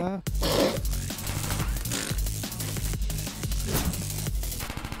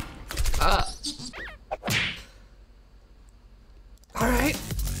 Alright.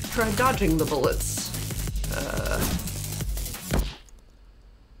 Try dodging the bullets.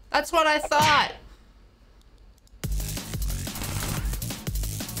 That's what I thought!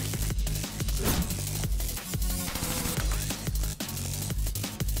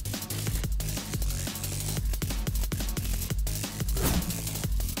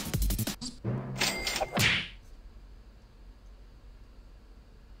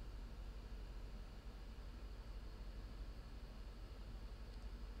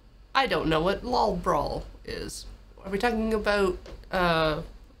 I don't know what lol brawl is. Are we talking about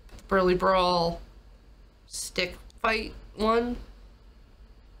Burly Brawl stick fight one?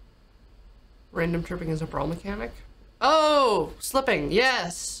 Random tripping is a brawl mechanic? Oh, slipping,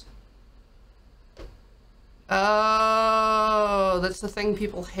 yes. Oh, that's the thing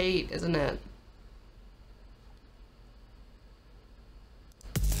people hate, isn't it?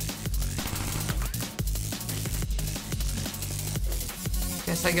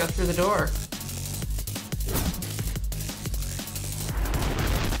 Guess I go through the door.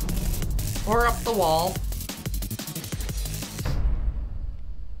 Or up the wall.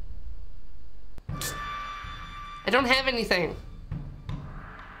 I don't have anything.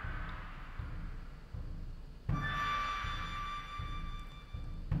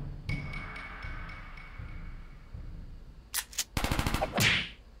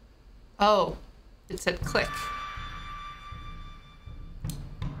 Oh, it said click.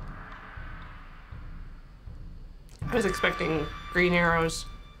 I was expecting green arrows.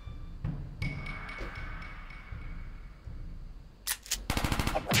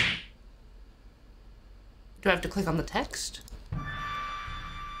 Do I have to click on the text?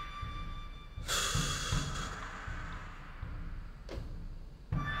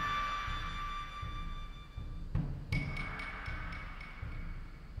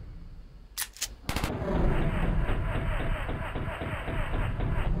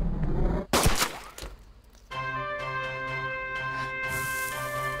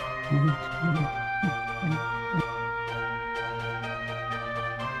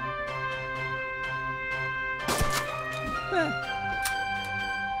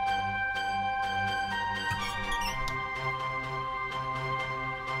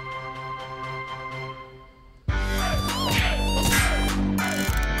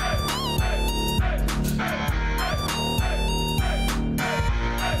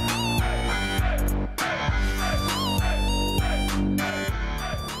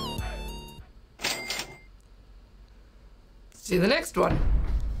 See the next one.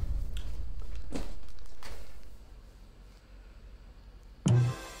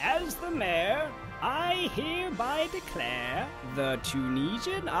 As the mayor, I hereby declare the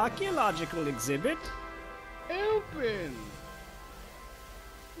Tunisian archaeological exhibit open.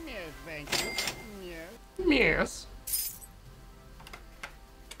 Yes, thank you. Yes. Yes.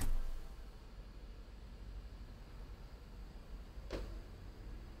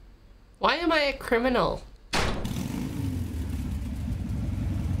 Why am I a criminal?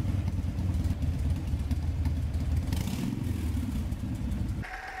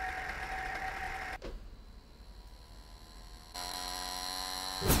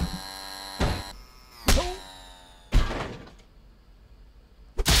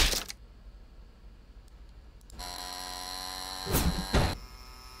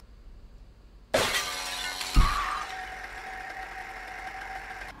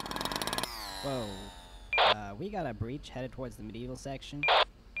 Whoa. We got a breach headed towards the medieval section.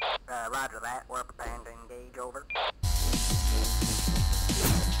 Roger that. We're preparing to engage, over.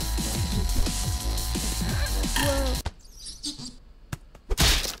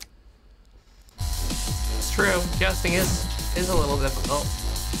 It's true. Jousting is a little difficult.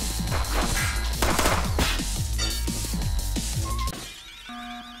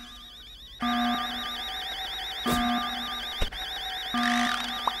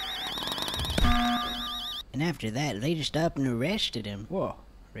 And after that, they just up and arrested him. Whoa,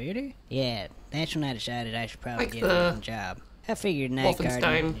 really? Yeah, that's when I decided I should probably Like get a the different job. I figured night guarding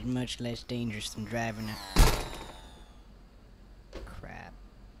Wolfenstein. is much less dangerous than driving a... Crap.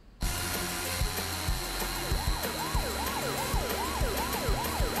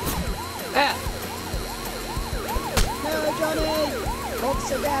 Ah! No, Johnny!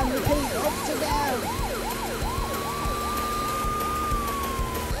 Officer down, repeat, officer down!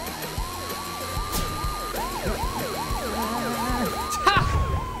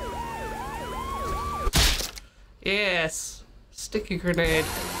 Yes. Sticky grenade.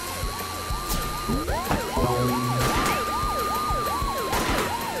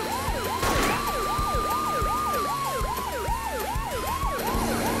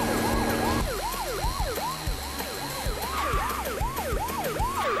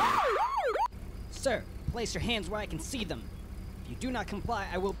 Sir, place your hands where I can see them. If you do not comply,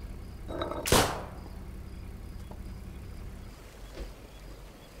 I will...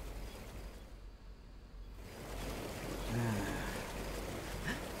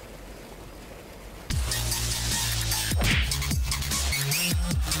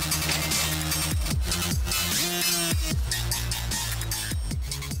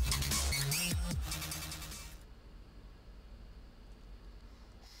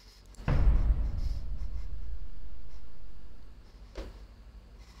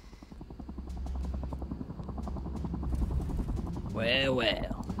 Well,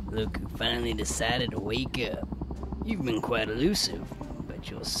 well, look who finally decided to wake up. You've been quite elusive, but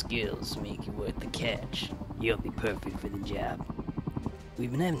your skills make you worth the catch. You'll be perfect for the job.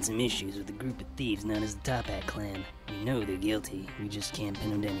 We've been having some issues with a group of thieves known as the Top Hat Clan. We know they're guilty, we just can't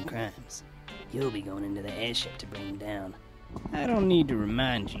pin them to any crimes. You'll be going into the airship to bring them down. I don't need to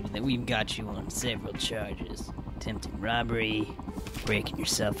remind you that we've got you on several charges. Attempted robbery, breaking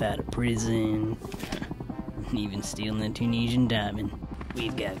yourself out of prison, and even stealing a Tunisian diamond.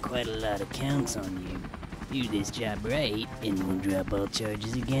 We've got quite a lot of counts on you. Do this job right, and we'll drop all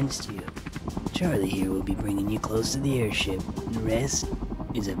charges against you. Charlie here will be bringing you close to the airship. The rest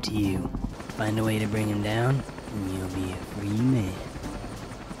is up to you. Find a way to bring him down, and you'll be a free man.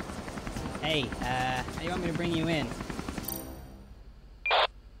 Hey, how do you want me to bring you in?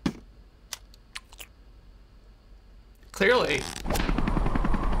 Clearly.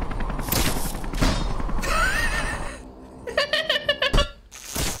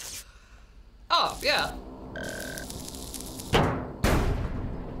 Oh, yeah.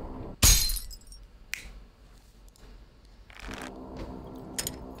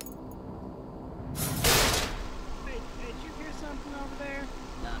 Hey, did you hear something over there?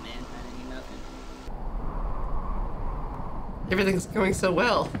 Nah, man, I didn't hear nothing. Everything's going so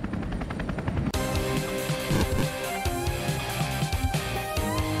well.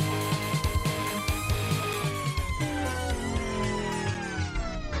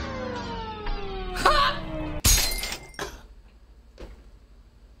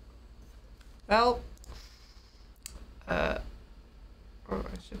 Well, oh, I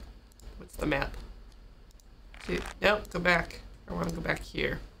should, what's the map? Nope, go back. I want to go back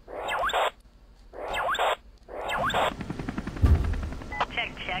here.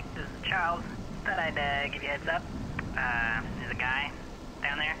 Check, this is Charles. Thought I'd give you a heads up. There's a guy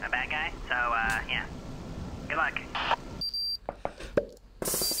down there, a bad guy. So, yeah. Good luck.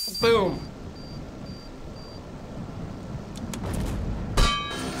 Boom.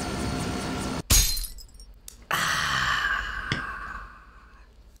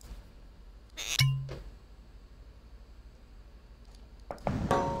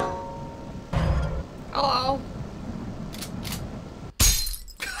 Hello.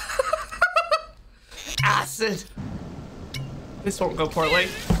 Acid. This won't go poorly.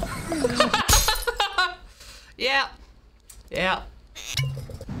 Yeah. Yeah.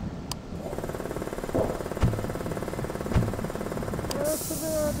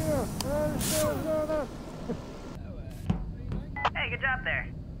 Hey, good job there.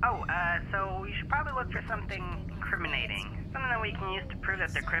 Oh, so you should probably look for something incriminating. Something that we can use to prove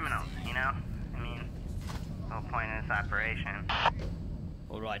that they're criminals, you know? I mean, the whole point of this operation.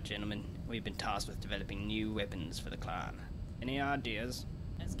 Alright, gentlemen. We've been tasked with developing new weapons for the clan. Any ideas?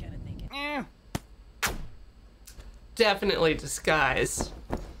 I was kind of thinking. Definitely disguise.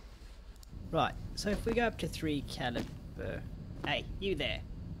 Right, so if we go up to 3 caliber... Hey, you there.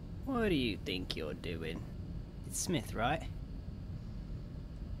 What do you think you're doing? It's Smith, right?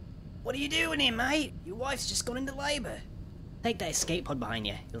 What are you doing here, mate? Your wife's just gone into labor. Take that escape pod behind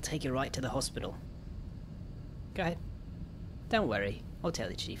you. It'll take you right to the hospital. Go ahead. Don't worry. I'll tell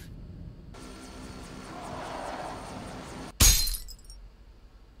the chief.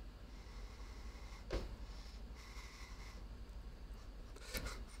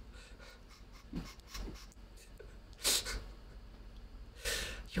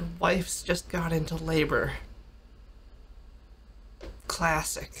 Your wife's just got into labor.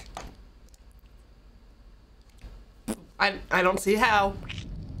 Classic. I don't see how.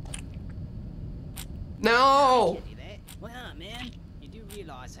 No! Well, man, you do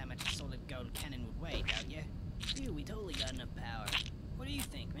realize how much a solid gold cannon would weigh, don't you? Dude, we totally got enough power. What do you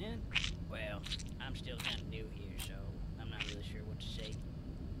think, man? Well, I'm still kind of new here, so I'm not really sure what to say.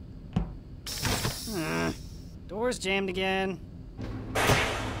 Door's jammed again.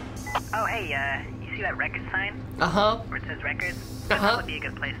 Oh, hey, you see that record sign? Uh-huh. Where it says records? Uh-huh. That would be a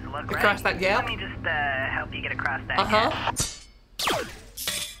good place to look, right? Across that gap? Let me just, help you get across that Uh-huh. gap.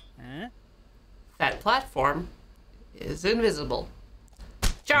 Huh? That platform is invisible.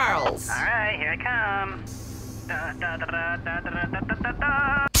 Charles! Alright, here I come. Da, da, da, da, da, da, da, da, da,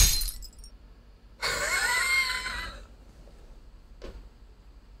 da.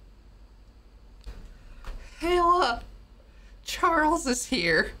 Hayla! Charles is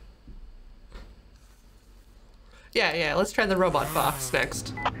here. Yeah, let's try the robot fox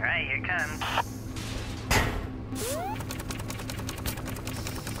next. Alright, here it comes.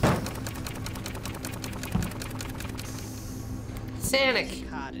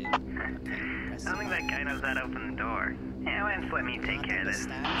 Sanic. I don't think that guy knows how to open the door. Yeah, why don't let me take care of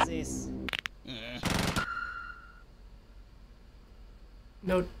this?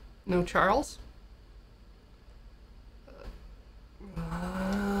 No Charles?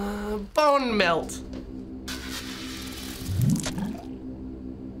 Bone melt.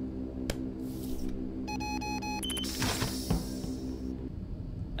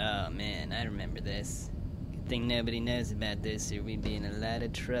 Oh man, I remember this. Good thing nobody knows about this or we'd be in a lot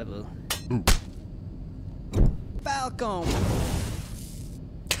of trouble. Falcon!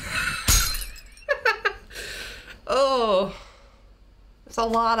 Oh, it's a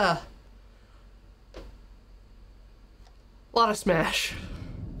lot of Smash.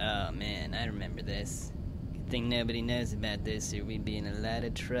 Oh man, I remember this. Good thing nobody knows about this or we'd be in a lot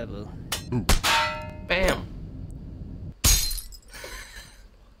of trouble. Bam.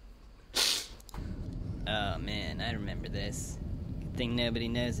 Oh man, I remember this. Good thing nobody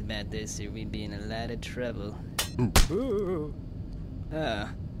knows about this or we'd be in a lot of trouble. Ooh. Oh,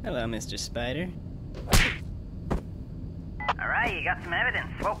 hello, Mr. Spider. Alright, you got some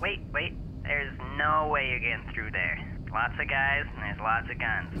evidence. Whoa, wait. There's no way you're getting through there. Lots of guys, and there's lots of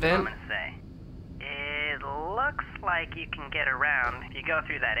guns. That's what I'm gonna say. It looks like you can get around if you go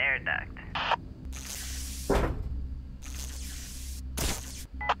through that air duct.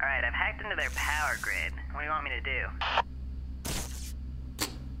 Alright, I've hacked into their power grid. What do you want me to do?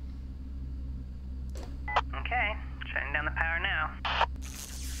 Okay, shutting down the power now.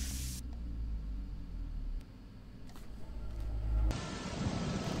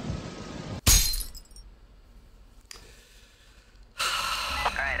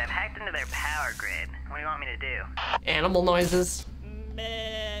 Alright, I've hacked into their power grid. What do you want me to do? Animal noises.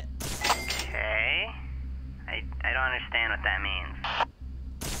 Okay. I don't understand what that means.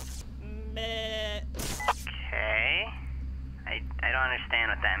 Okay. I don't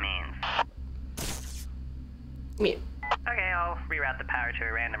understand what that means. Me. Okay, I'll reroute the power to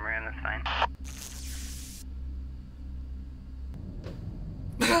a random room, that's fine.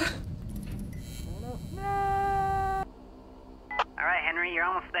 Alright, Henry, you're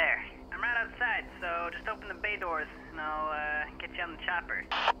almost there. I'm right outside, so just open the bay doors and I'll get you on the chopper.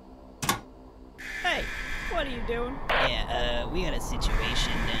 Hey, what are you doing? Yeah, we got a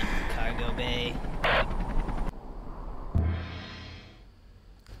situation down in the cargo bay.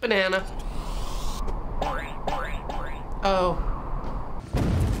 Banana. Oh.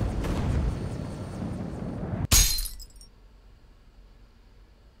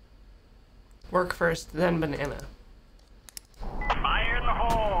 Work first, then banana. Fire in the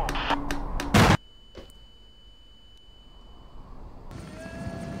hole!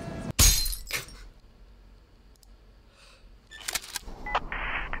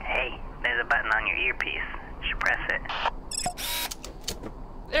 Hey, there's a button on your earpiece. You should press it.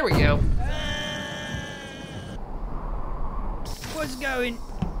 There we go. What's going?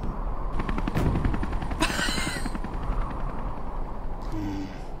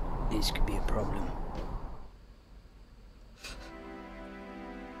 This could be a problem.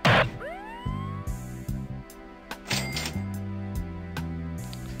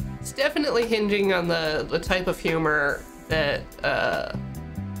 It's definitely hinging on the type of humor that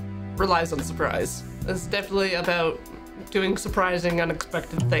relies on surprise. It's definitely about doing surprising,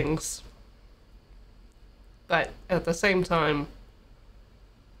 unexpected things. But at the same time,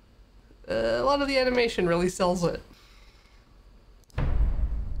 a lot of the animation really sells it.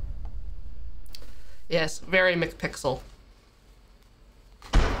 Yes, very McPixel.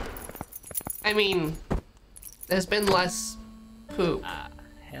 I mean, there's been less poop.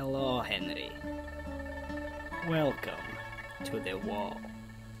 Hello, Henry. Welcome to the wall.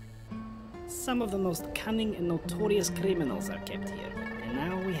 Some of the most cunning and notorious criminals are kept here, and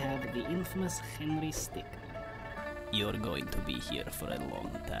now we have the infamous Henry Stickman. You're going to be here for a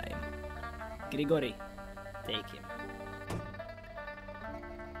long time. Grigori, take him.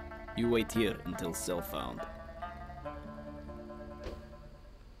 You wait here until cell found.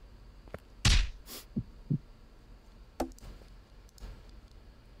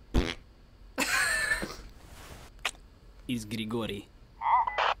 Is Grigori?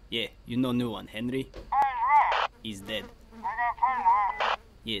 Yeah, you know new one, Henry? He's dead.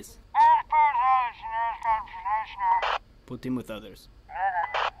 Yes. Put him with others.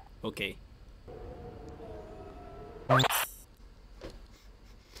 Okay.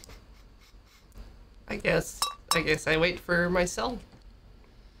 I guess I wait for myself.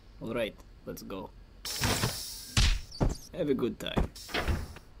 Alright, let's go. Have a good time.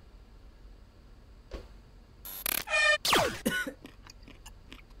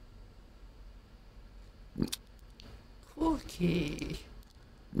 Okay.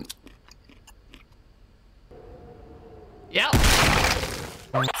 Yep.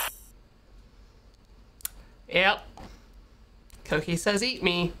 Yep. Cookie says eat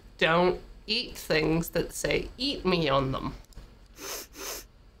me. Don't eat things that say eat me on them.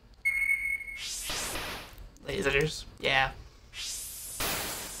 Lasers. Yeah.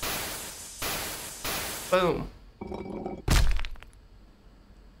 Boom.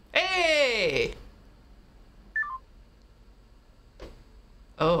 Hey!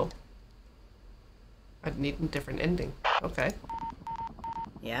 Oh. I'd need a different ending. Okay.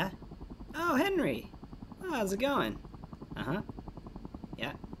 Yeah? Oh, Henry. Oh, how's it going? Uh-huh.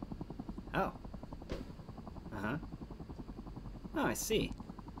 Yeah. Oh. Uh-huh. Oh, I see.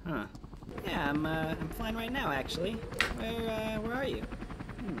 Huh. Yeah, I'm flying right now, actually. Where are you?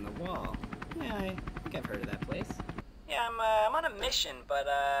 The wall. Yeah, I think I've heard of that place. Yeah, I'm on a mission, but,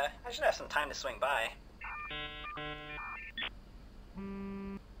 I should have some time to swing by.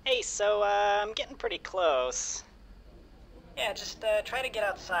 Hey, so, I'm getting pretty close. Yeah, just, try to get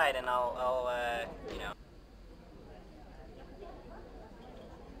outside and I'll, you know.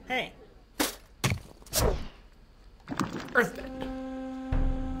 Hey. Earthbend.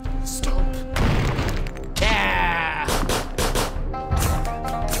 Stomp. Yeah!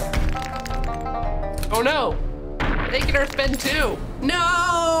 Oh no! They can Earthbend too!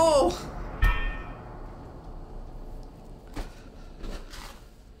 No!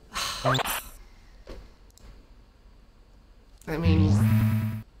 I mean,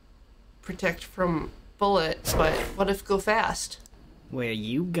 protect from bullets, but what if go fast? Where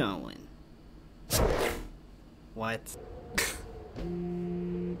you going? What?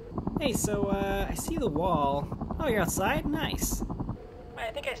 Hey, so, I see the wall. Oh, you're outside? Nice.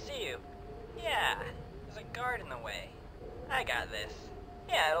 I think I see you. Yeah, there's a guard in the way. I got this.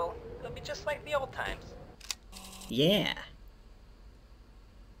 Yeah, it'll be just like the old times. Yeah.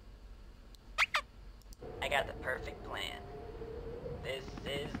 I got the perfect plan. This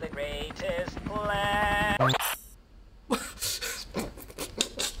is the greatest plan.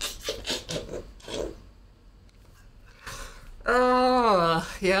 Oh,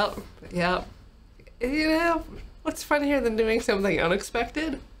 yep. You know, what's funnier than doing something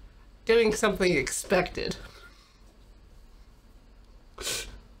unexpected? Doing something expected.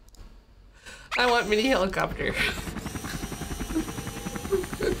 I want mini helicopter.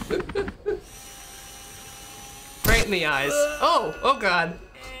 Right in the eyes. Oh god.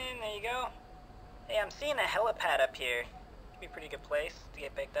 And there you go. Hey, I'm seeing a helipad up here. Could be a pretty good place to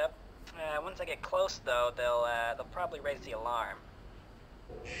get picked up. Once I get close, though, they'll probably raise the alarm.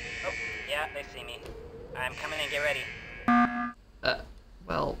 Oh, yeah, they see me. I'm coming in. Get ready.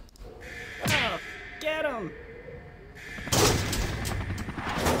 Well. Oh, get him!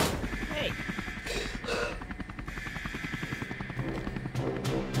 Hey.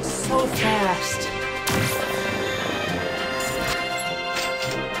 So fast.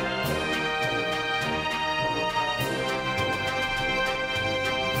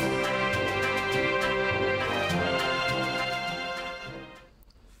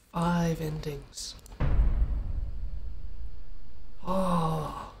 Five endings.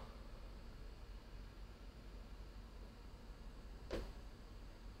 Oh.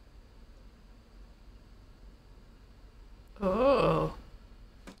 Oh.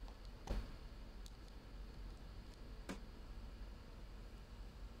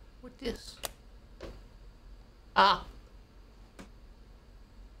 What this? Ah.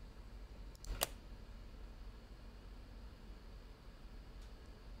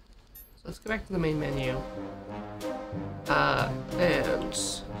 So let's go back to the main menu. And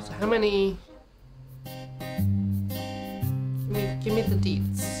so how many? Give me the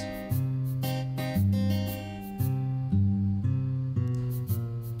deets.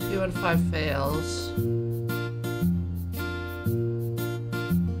 Two out of 5 fails.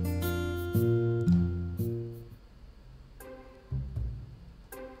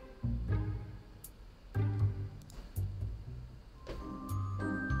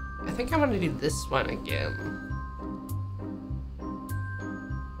 I think I'm gonna do this one again.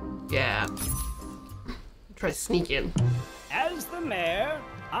 Yeah. Try sneak in. As the mayor,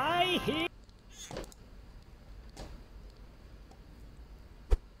 I hear.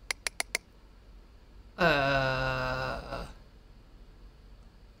 I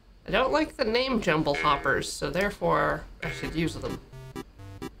don't like the name jumble hoppers, so therefore I should use them.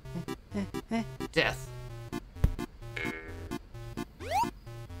 Death.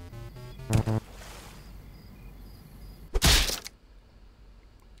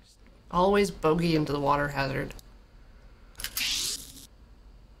 Always bogey into the water hazard.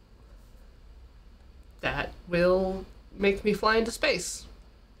 That will make me fly into space.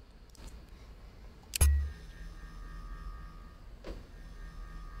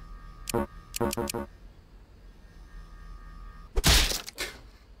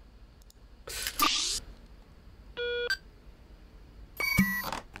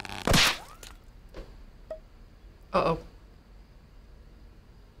 Uh-oh.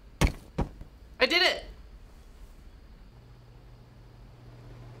 I did it!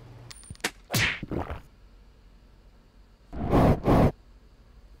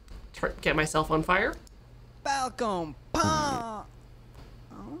 get myself on fire. Falcon punch.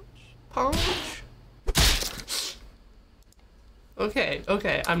 Punch. Okay,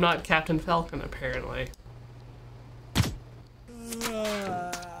 okay. I'm not Captain Falcon, apparently.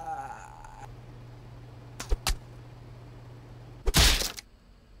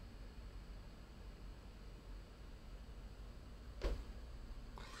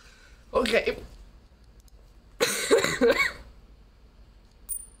 Okay.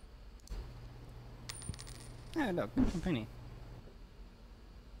 Oh, look, a penny.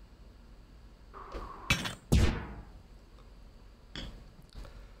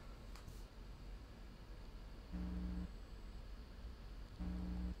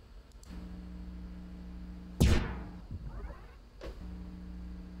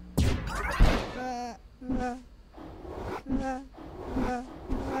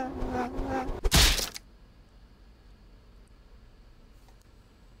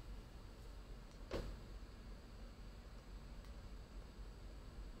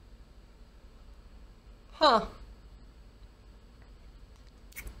 Huh.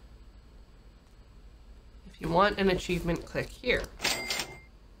 If you want an achievement, click here.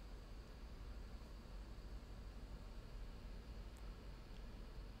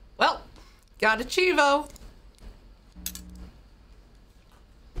 Well, got a Chivo.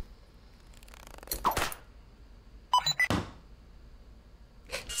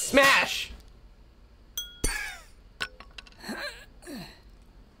 Smash!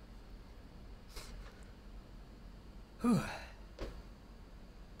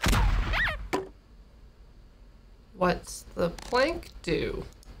 What's the plank do?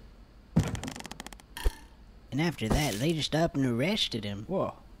 And after that, they just up and arrested him.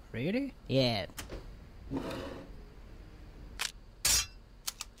 Whoa, really? Yeah.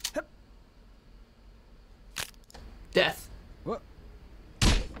 Death. What?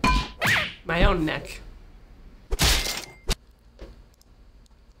 My own neck.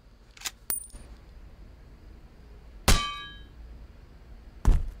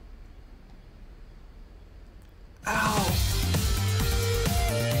 Ow.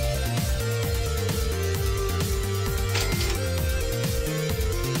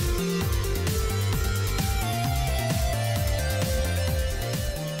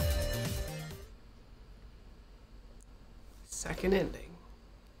 Second ending.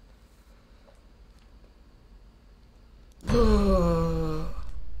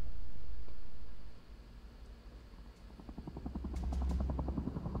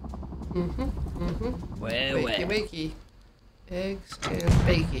 Wakey, wakey. Eggs and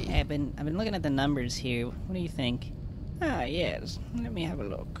bakey. I've been looking at the numbers here. What do you think? Ah, yes. Let me have a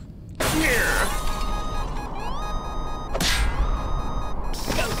look. Yeah.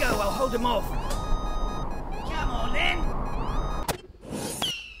 Go, go, I'll hold him off. Come on, then.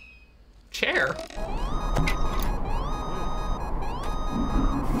 Chair.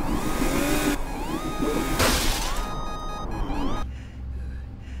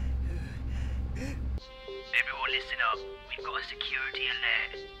 Everyone listen up. We've got a security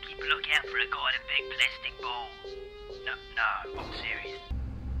alert. Keep a lookout for a guy in a big plastic ball. No, I'm serious.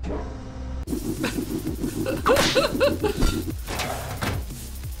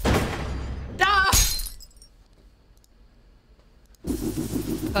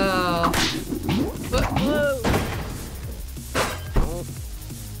 Ah!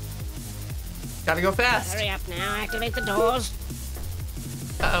 Gotta go fast. Hurry up now, activate the doors.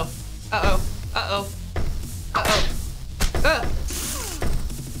 Uh-oh. Uh-oh. Uh-oh. Uh-oh. Ah!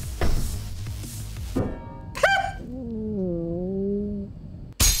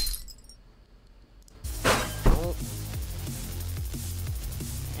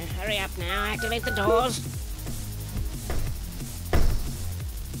 Hurry up now, activate the doors.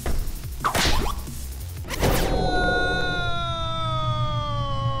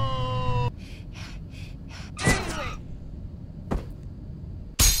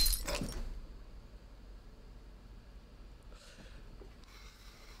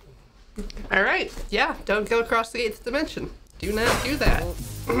 Alright, yeah, don't go across the 8th dimension. Do not do that.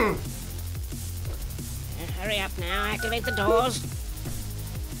 Hurry up now, activate the doors.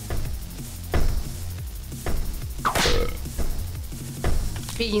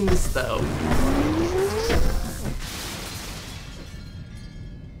 Beans, though.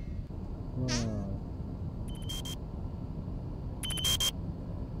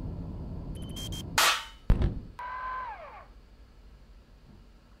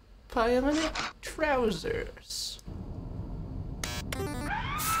 Bionic trousers.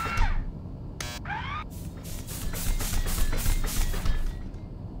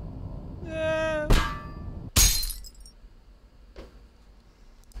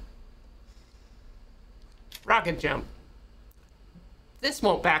 Rocket jump. This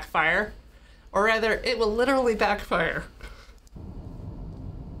won't backfire. Or rather, it will literally backfire.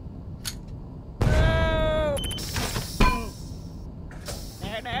 No,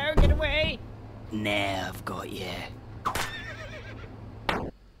 get away! Now I've got you.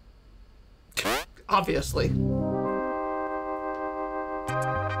 Obviously.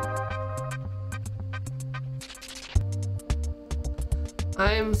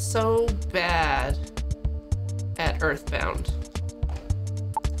 I'm so bad at Earthbound.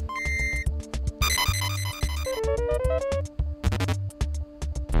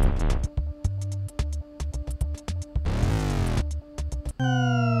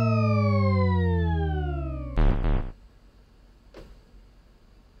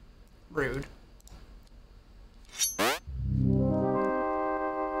 Rude.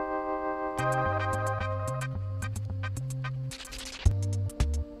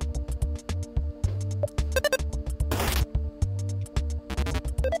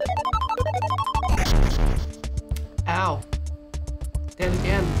 Ow. Dead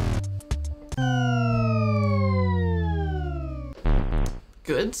again.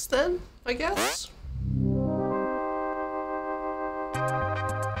 Goods then, I guess?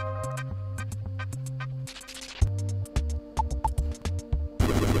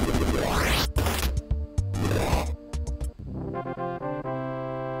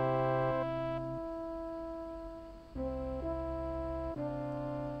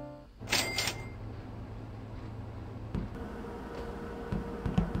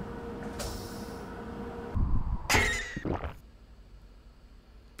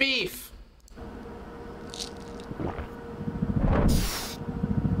 Beef.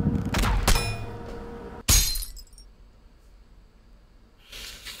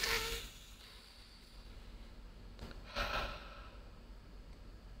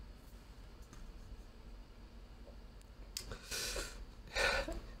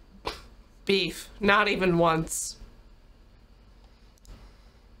 Beef. Not even once.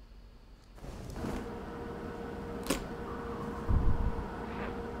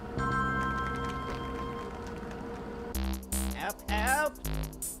 Help, help!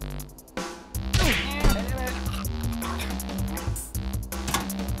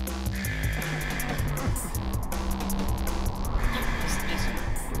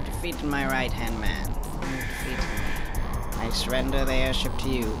 You've defeated my right-hand man. You've defeated me. I surrender the airship to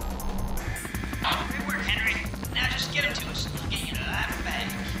you. Great work, Henry. Now just get him to us. We'll get you to that bag.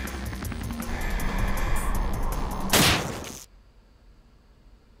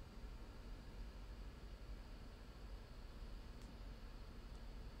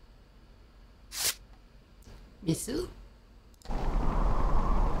 Missu? They're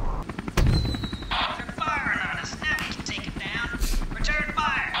firing on us. Now we can take it down. Return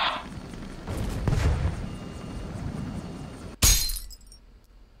fire.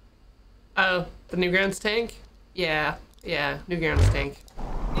 Oh, the Newgrounds tank? Yeah, Newgrounds tank.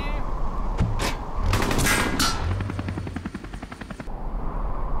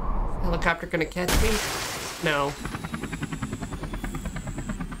 Helicopter gonna catch me? No.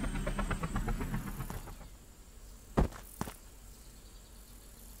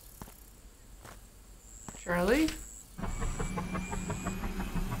 Charlie?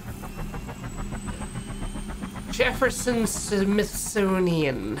 Jefferson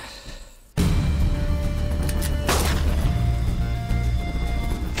Smithsonian.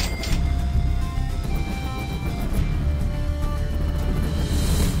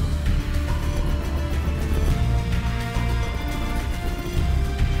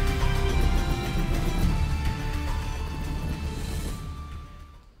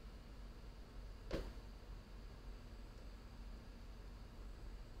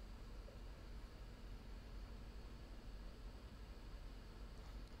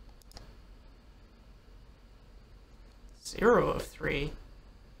 Zero of 3.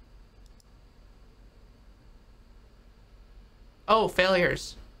 Oh,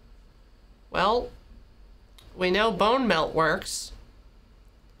 failures. Well, we know bone melt works.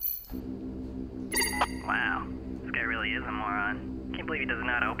 Wow, this guy really is a moron. Can't believe he doesn't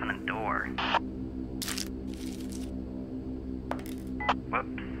know how to open a door.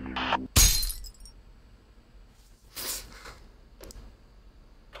 Whoops.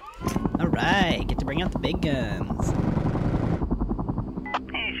 Alright, get to bring out the big guns.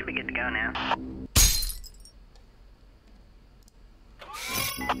 Hey, should be good to go now.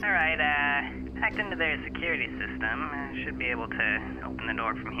 Alright, hacked into their security system. Should be able to open the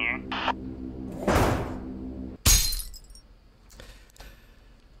door from here.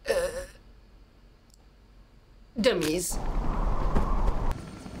 Dummies.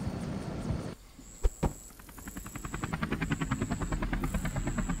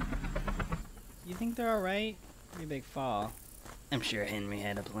 think they're alright. Pretty big fall. I'm sure Henry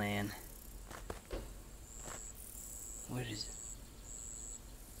had a plan. What is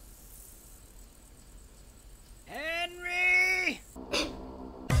it? Henry!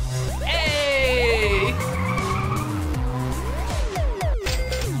 Hey!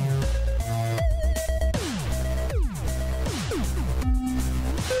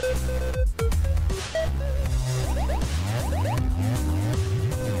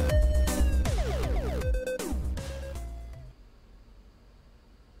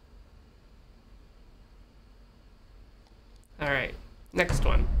 Alright, next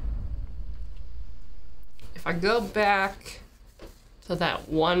one. If I go back to that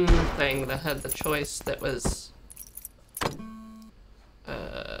one thing that had the choice that was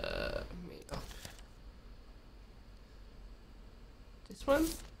this one?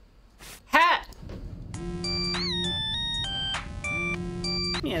 Hat!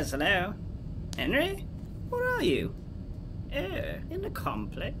 Yes, hello. Henry? Where are you? In the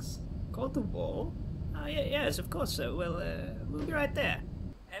complex? Called the Wall? Oh, yeah, yes, of course so. Well, we'll be right there.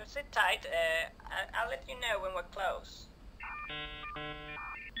 Sit tight. I'll let you know when we're close.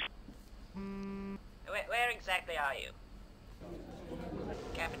 Where exactly are you?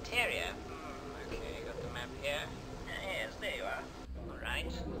 Cafeteria? Okay, got the map here. Yes, there you are.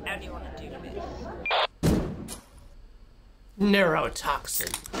 Alright, how do you want to do this?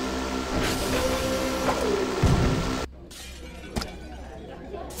 Neurotoxin.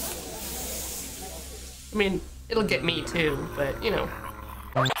 I mean, it'll get me too, but you know.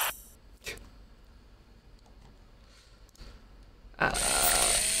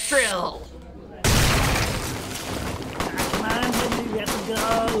 Drill. Come on, Henry, we have to go.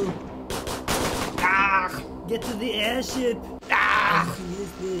 Get to the airship.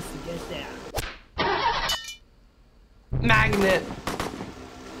 Use this to get there. Magnet.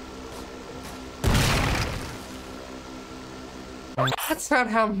 That's not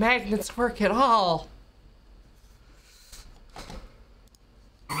how magnets work at all.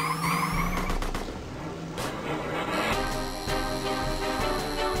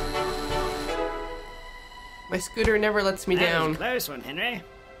 My scooter never lets me down. That was a close one, Henry.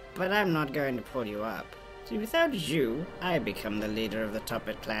 But I'm not going to pull you up. See, without you, I become the leader of the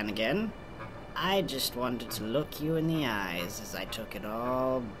Tuppet clan again. I just wanted to look you in the eyes as I took it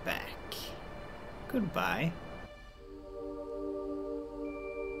all back. Goodbye.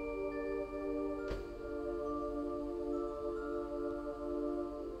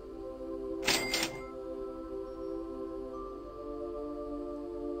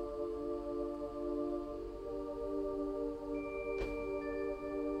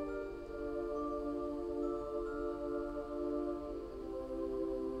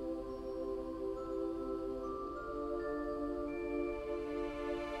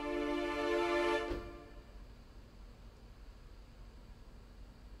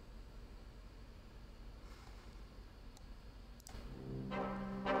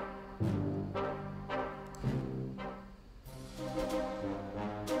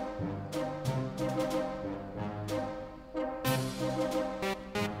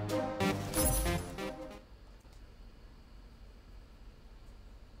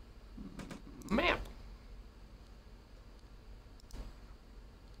 Map.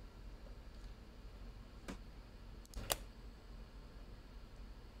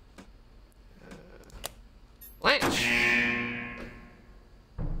 Lunch.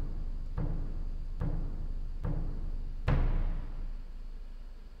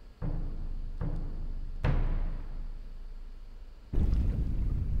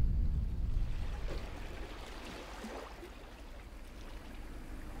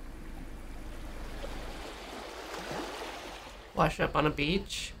 Wash up on a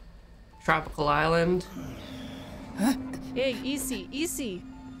beach, tropical island. Hey, easy, easy.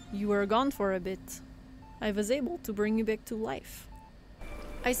 You were gone for a bit. I was able to bring you back to life.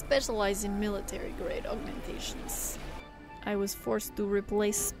 I specialize in military-grade augmentations. I was forced to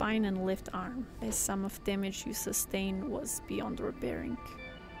replace spine and left arm, as some of damage you sustained was beyond repairing.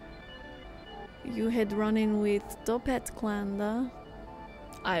 You had run in with Tuppet clan, though.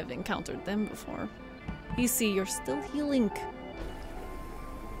 I've encountered them before. Easy, you're still healing.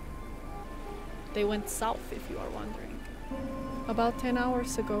 They went south, if you are wondering. About 10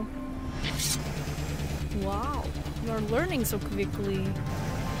 hours ago. Wow, you're learning so quickly.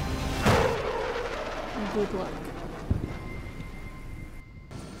 Good luck.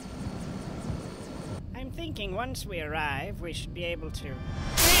 I'm thinking once we arrive, we should be able to...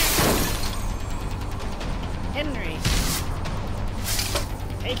 Henry!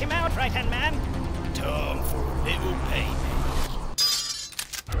 Take him out, right-hand man! Time for a little payment.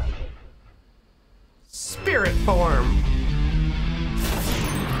 spirit form.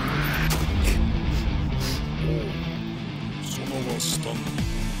 そのはスタンド。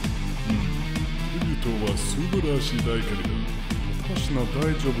ヒルトは素晴らしい大会だ。私の大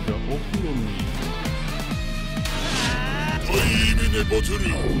丈夫がお風呂に。タイミネボトル。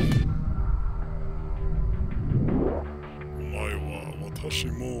お前は私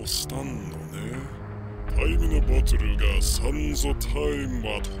もスタンドね。タイミネボトルがサンゾタイム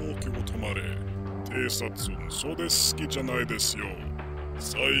は東京止まれ。偵察それ好きじゃないですよ。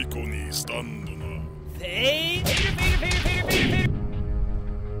最高にスタンドな。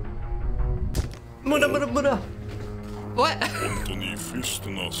無駄無駄無駄。What? 本当にフィスト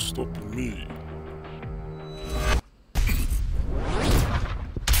なストップミー。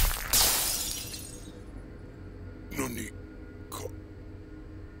何か。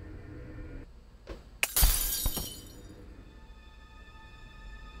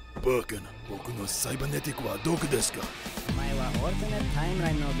バカな、僕のサイバネティックはどこですか？お前はオルタネットタイムラ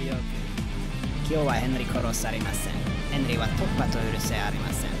インの美容区。今日はヘンリー殺されません。ヘンリーは突破と許せあり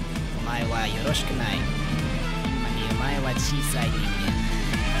ません。お前はよろしくない。今にお前は小さい人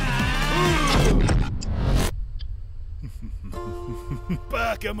間。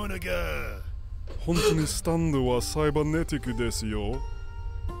バカ者が。本当にスタンドはサイバネティックですよ。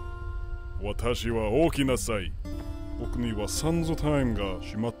私は大きなさい。僕にはサンゾタイムが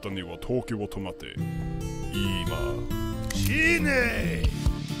閉まったには東京を止まって今死ね。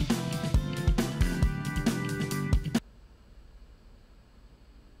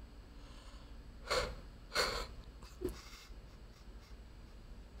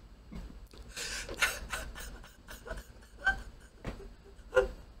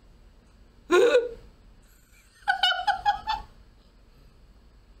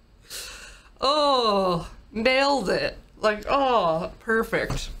Oh, nailed it. Like, oh,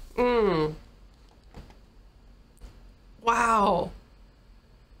 perfect. Wow.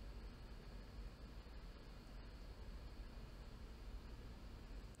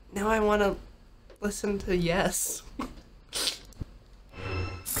 Now I want to listen to Yes.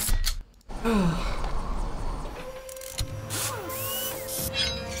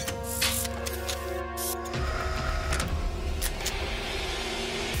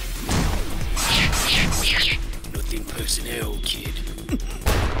 Nothing personnel, kid.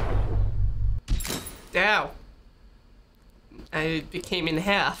 Ow. I became in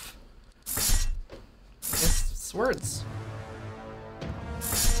half. I guess swords.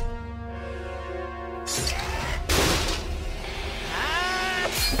 Is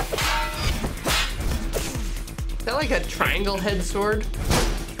that like a triangle head sword?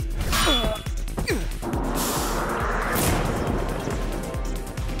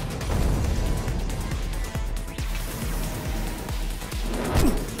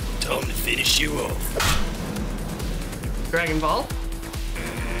 Time to finish you off. Dragon Ball?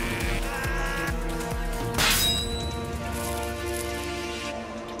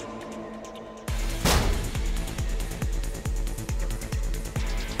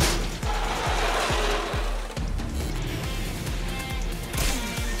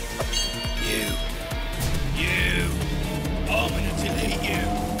 I'm gonna delete you.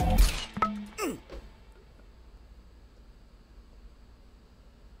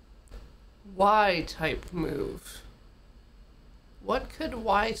 Y-type move. What could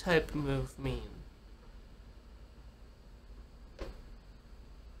Y-type move mean?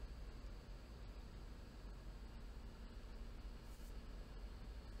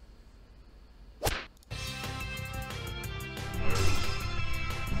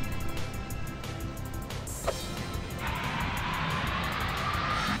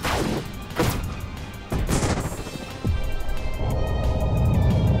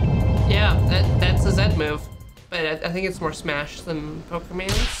 Yeah, that's a Z move. But I think it's more Smash than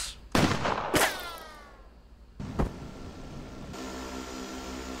Pokemon's.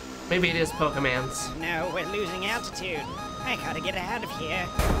 Maybe it is Pokemon's. No, we're losing altitude. I gotta get out of here.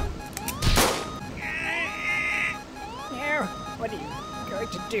 No, what are you going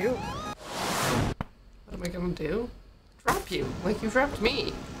to do? What am I gonna do? Drop you, like you dropped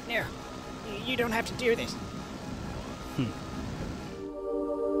me. No, you don't have to do this.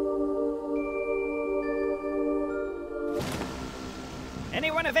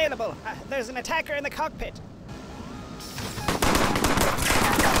 Anyone available? There's an attacker in the cockpit.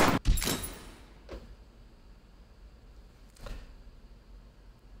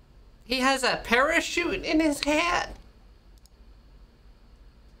 He has a parachute in his hat.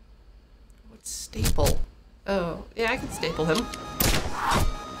 What's staple? Oh, yeah, I can staple him.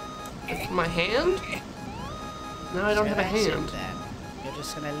 With my hand? No, I don't have a hand. You're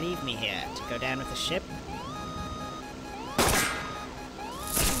just gonna leave me here to go down with the ship?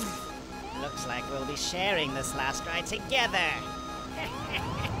 we'll be sharing this last ride together.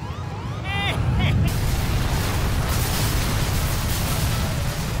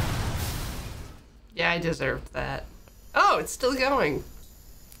 Yeah, I deserved that. Oh, it's still going.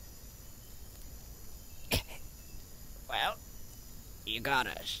 Well, you got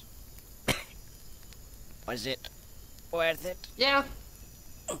us. Was it worth it? Yeah.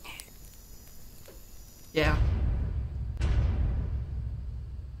 Yeah.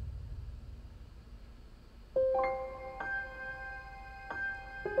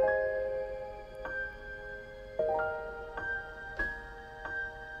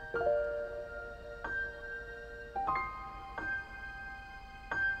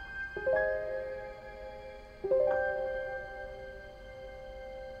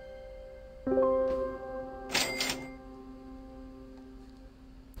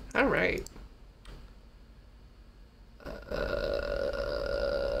 All right.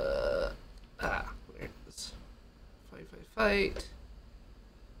 Where is fight?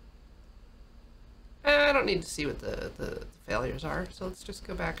 I don't need to see what the failures are, so let's just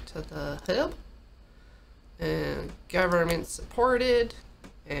go back to the hub. And government supported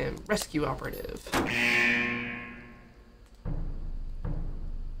and rescue operative.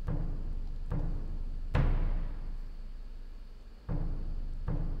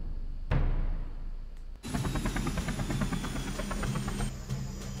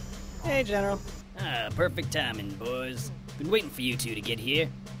 Hey, General. Perfect timing, boys. Been waiting for you two to get here.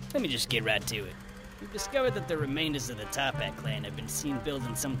 Let me just get right to it. We've discovered that the remainders of the Topak clan have been seen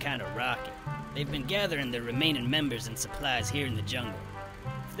building some kind of rocket. They've been gathering the remaining members and supplies here in the jungle.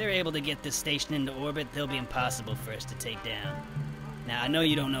 If they're able to get this station into orbit, they'll be impossible for us to take down. Now, I know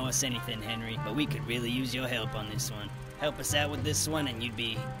you don't know us anything, Henry, but we could really use your help on this one. Help us out with this one, and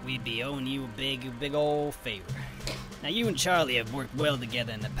we'd be owing you a big old favor. Now, you and Charlie have worked well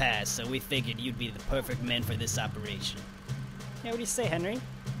together in the past, so we figured you'd be the perfect men for this operation. Yeah, what do you say, Henry?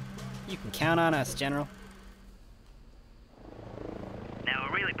 You can count on us, General. Now,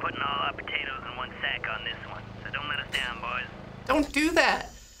 we're really putting all our potatoes in one sack on this one, so don't let us down, boys. Don't do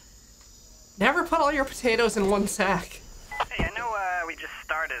that! Never put all your potatoes in one sack. Hey, I know we just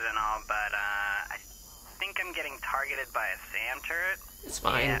started and all, but I think I'm getting targeted by a SAM turret. It's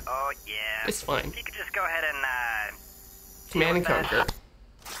fine. Yeah, oh yeah. It's fine. If you could just go ahead and Command and conquer.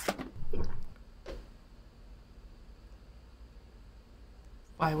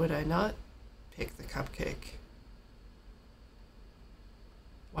 Why would I not pick the cupcake?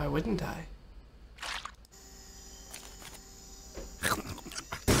 Why wouldn't I?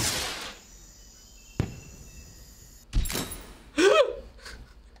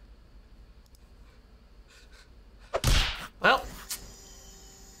 Well.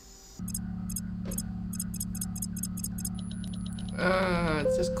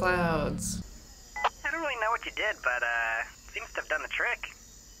 It's just clouds. I don't really know what you did, but seems to have done the trick.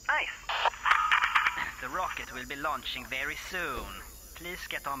 Nice. The rocket will be launching very soon. Please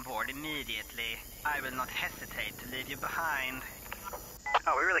get on board immediately. I will not hesitate to leave you behind.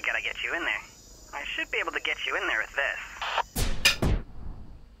 Oh, we really gotta get you in there. I should be able to get you in there with this.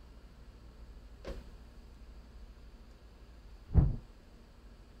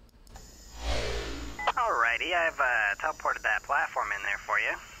 Alrighty, I've teleported that platform in there for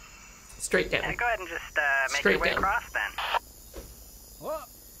you. Straight down. Yeah, go ahead and just make Straight your way down. across then. Whoa.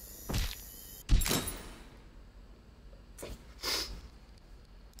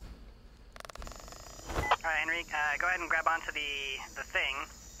 Alright, Henry, go ahead and grab onto the thing,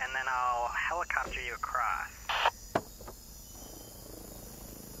 and then I'll helicopter you across.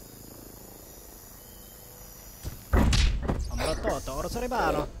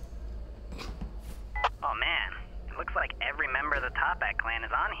 Oh man, it looks like every member of the Topak clan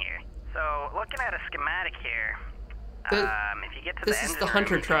is on here. So, looking at a schematic here, if you get to the engine the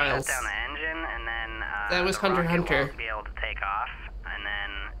Hunter room, you Trials. shut down the engine, and then That was the Hunter rocket Hunter. won't be able to take off, and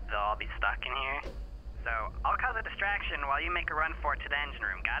then they'll all be stuck in here. So, I'll cause a distraction while you make a run for it to the engine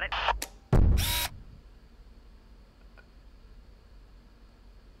room, got it?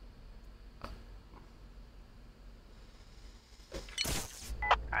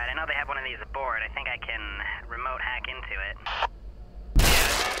 Alright, I know they have one of these aboard. I think I can remote hack into it.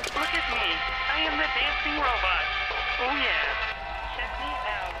 Look at me. I am the dancing robot. Oh yeah. Check me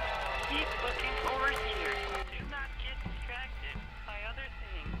out. Keep looking over here. Do not get distracted by other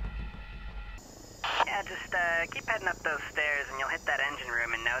things. Yeah, just keep heading up those stairs and you'll hit that engine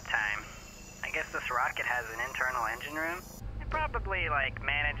room in no time. I guess this rocket has an internal engine room. It probably, like,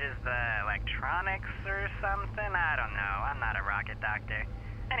 manages the electronics or something. I don't know. I'm not a rocket doctor.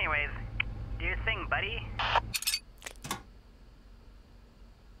 Anyways, do your thing, buddy.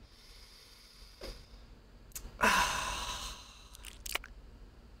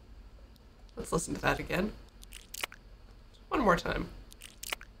 Let's listen to that again. One more time.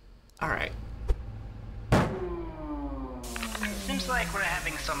 Alright. Seems like we're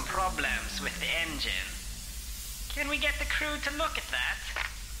having some problems with the engine. Can we get the crew to look at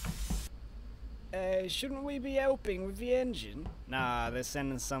that? Shouldn't we be helping with the engine? Nah, they're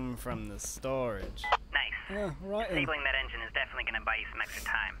sending some from the storage. Nice. Right. Disabling that engine is definitely going to buy you some extra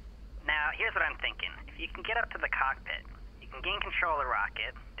time. Now, here's what I'm thinking. If you can get up to the cockpit, you can gain control of the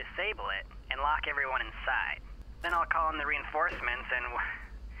rocket, disable it, and lock everyone inside. Then I'll call in the reinforcements and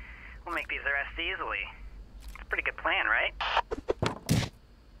we'll make these arrests easily. It's a pretty good plan, right?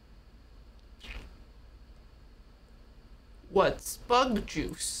 What's bug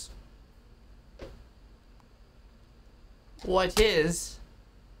juice? What is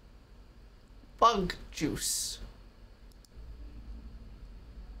bug juice?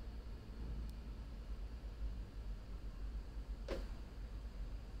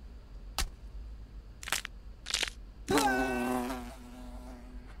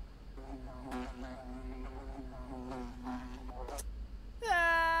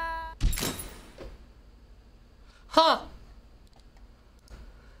 Huh.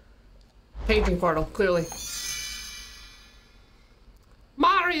 Painting portal, clearly.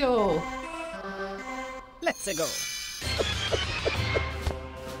 Mario! Let's go.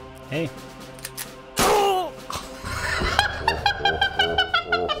 Hey.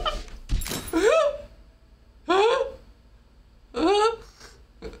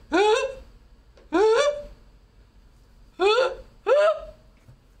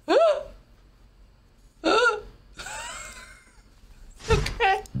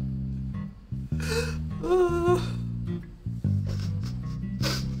 Okay.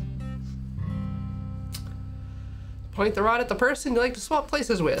 Point the rod at the person you like to swap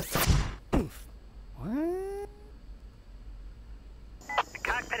places with. The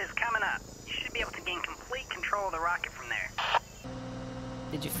cockpit is coming up. You should be able to gain complete control of the rocket from there.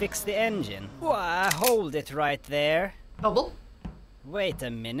 Did you fix the engine? Why, hold it right there. Bubble? Wait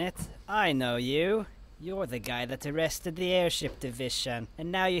a minute. I know you. You're the guy that arrested the airship division,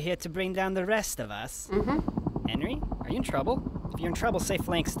 and now you're here to bring down the rest of us. Mm-hmm. Henry, are you in trouble? If you're in trouble, say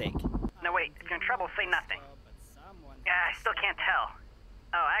flank steak. No, wait. If you're in trouble, say nothing. Yeah, I still can't tell.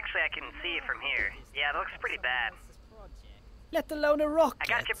 Oh, actually, I can see it from here. Yeah, it looks pretty bad. Let alone a rocket. I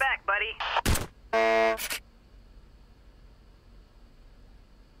got your back, buddy.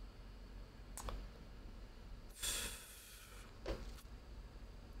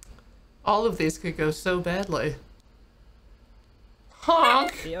 All of these could go so badly.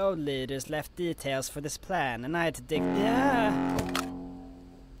 Honk! The old leaders left details for this plan, and I had to dig. Yeah.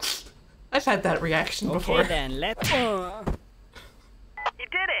 I've had that reaction before. Okay then, let's. You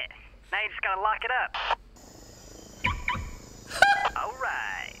did it! Now you just gotta lock it up.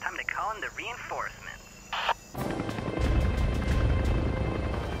 Alright, time to call in the reinforcements.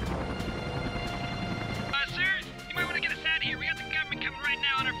 Sir, you might want to get us out of here. We got the government coming right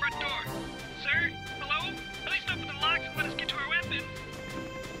now on our front door. Sir? Hello? At least open the locks and let us get to our weapons.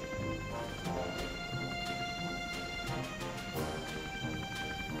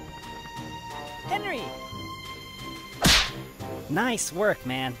 Henry! Nice work,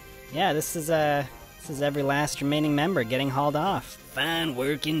 man. Yeah, this is every last remaining member getting hauled off. Fine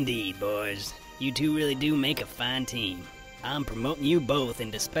work indeed, boys. You two really do make a fine team. I'm promoting you both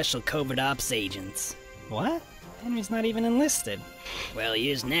into special covert ops agents. What? Henry's not even enlisted. Well, he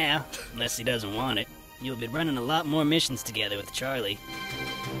is now, unless he doesn't want it. You'll be running a lot more missions together with Charlie.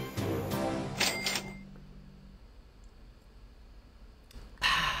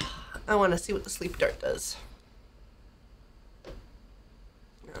 I want to see what the sleep dart does.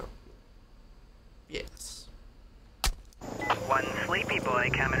 Oh. Yes. One sleepy boy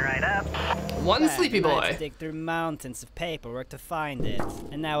coming right up. One sleepy I had boy. to dig through mountains of paperwork to find it.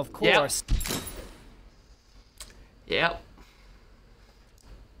 And now, of course... Yep.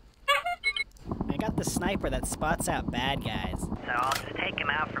 I got the sniper that spots out bad guys. So I'll just take him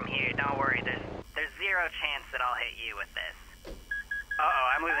out from here. Don't worry, there's zero chance that I'll hit you with this. Uh-oh,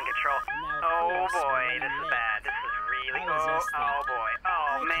 I'm losing control. Oh boy, this is bad. This is really... Oh boy.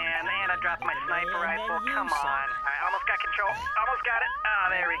 Oh man, and I dropped my sniper rifle. Come on. Alright, almost got control. Almost got it. Oh,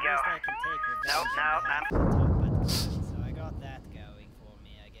 there we go. Nope, no, So I got that going for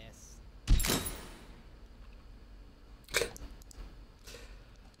me, I guess.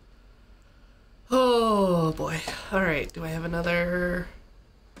 Oh boy. Alright, do I have another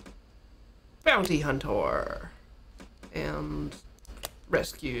bounty hunter? And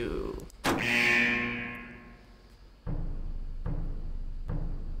rescue.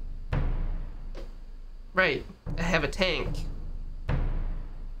 Right, I have a tank.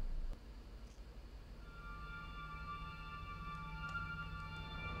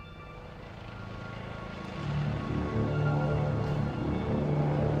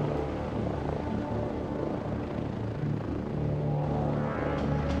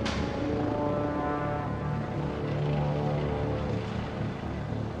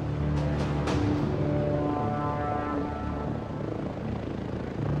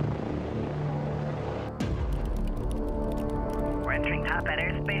 Entering top at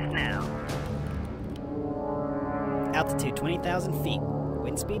airspace now. Altitude 20,000 feet.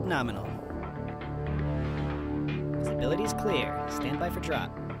 Wind speed nominal. Visibility is clear. Stand by for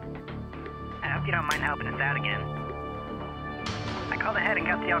drop. I hope you don't mind helping us out again. I called ahead and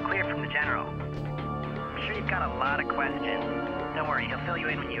got the all clear from the general. I'm sure you've got a lot of questions. Don't worry, he'll fill you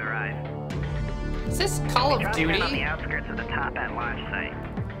in when you arrive. Is this Call of Duty? We're on the outskirts of the top at launch site.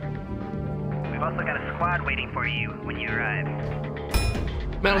 We've also got a squad waiting for you when you arrive.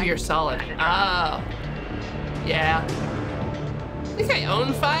 Metal Gear Solid. Oh. Yeah. I think I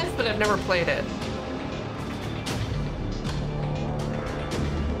own 5, but I've never played it.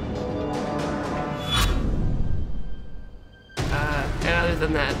 And other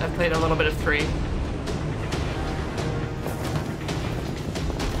than that, I've played a little bit of 3.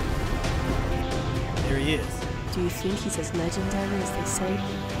 There he is. Do you think he's as legendary as they say?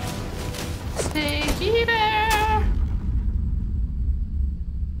 Snake Eater!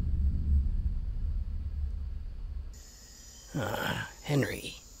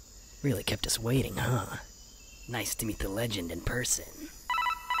 Henry. Really kept us waiting, huh? Nice to meet the legend in person.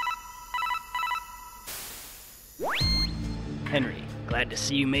 Henry, glad to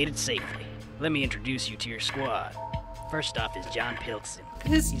see you made it safely. Let me introduce you to your squad. First off is John Pilkson.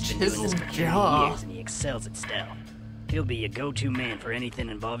 His He's been doing this for 30 jaw. years and he excels at stealth. He'll be your go-to man for anything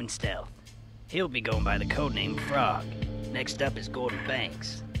involving stealth. He'll be going by the codename Frog. Next up is Gordon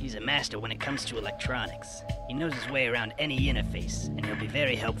Banks. He's a master when it comes to electronics. He knows his way around any interface, and he'll be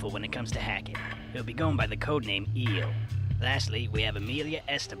very helpful when it comes to hacking. He'll be going by the codename Eel. Lastly, we have Amelia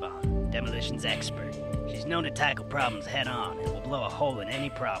Esteban, demolitions expert. She's known to tackle problems head-on and will blow a hole in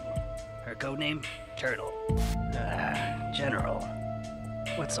any problem. Her codename? Turtle. General.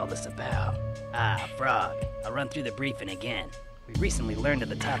 What's all this about? Frog. I'll run through the briefing again. We recently learned of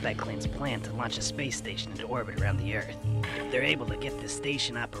the Toppat clan's plan to launch a space station into orbit around the Earth. If they're able to get this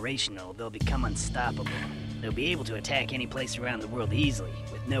station operational, they'll become unstoppable. They'll be able to attack any place around the world easily,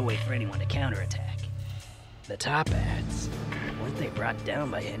 with no way for anyone to counterattack. The Toppats? Weren't they brought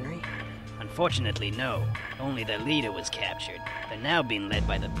down by Henry? Unfortunately, no. Only their leader was captured. They're now being led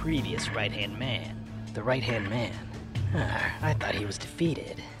by the previous right-hand man. The right-hand man? I thought he was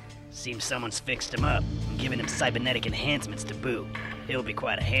defeated. Seems someone's fixed him up and given him cybernetic enhancements to boot. He'll be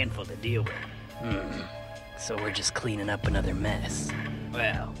quite a handful to deal with. So we're just cleaning up another mess.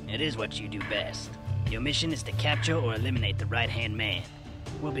 Well, it is what you do best. Your mission is to capture or eliminate the right-hand man.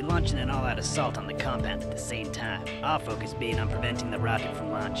 We'll be launching an all-out assault on the compound at the same time, our focus being on preventing the rocket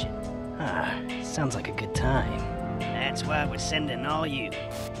from launching. Sounds like a good time. That's why we're sending all you.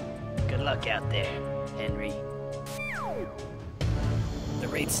 Good luck out there, Henry. The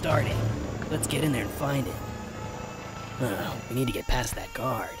raid's starting. Let's get in there and find it. We need to get past that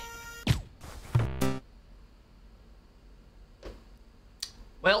guard.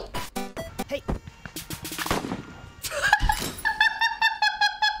 Well. Hey.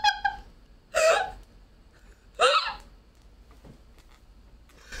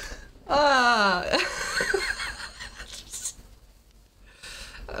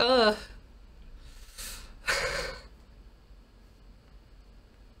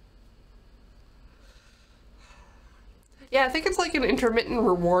 Yeah, I think it's like an intermittent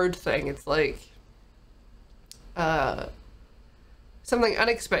reward thing. It's like something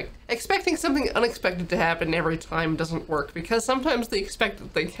unexpected. Expecting something unexpected to happen every time doesn't work because sometimes the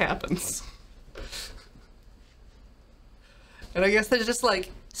expected thing happens. And I guess there's just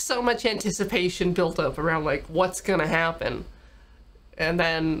like so much anticipation built up around like what's gonna happen. And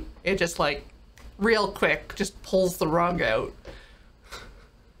then it just like real quick just pulls the rug out.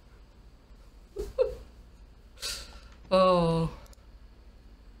 Oh.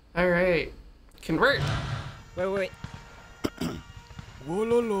 Alright. Convert. Wait.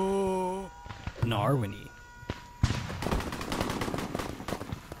 Wololo. Narwini.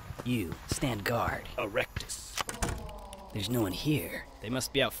 You, stand guard. Erectus. There's no one here. They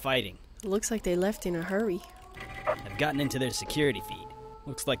must be out fighting. Looks like they left in a hurry. I've gotten into their security feed.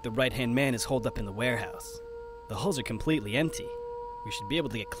 Looks like the right-hand man is holed up in the warehouse. The hulls are completely empty. We should be able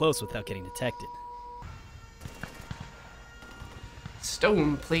to get close without getting detected.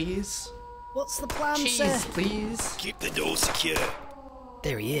 Stone, please. What's the plan, Cheese, sir? please. Keep the door secure.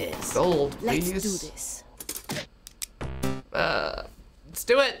 There he is. Gold, please. Let's do this. Let's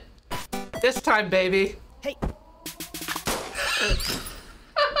do it. This time, baby. Hey.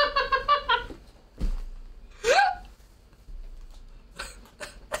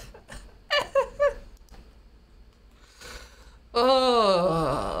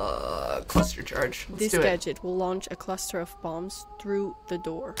 Cluster charge. Let's This do it. gadget will launch a cluster of bombs through the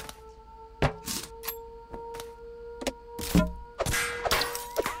door.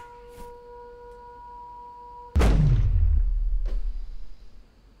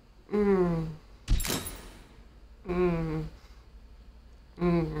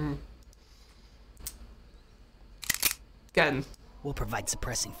 shotgun. We'll provide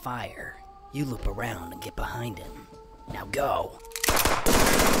suppressing fire. You loop around and get behind him. Now go.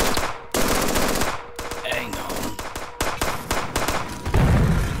 Hang on.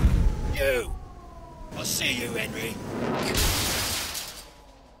 You! I'll see you, Henry.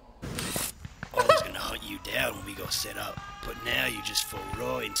 I was gonna hunt you down when we got set up, but now you just fall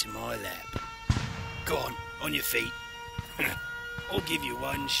right into my lap. Go on your feet. I'll give you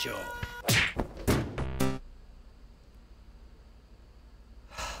one shot.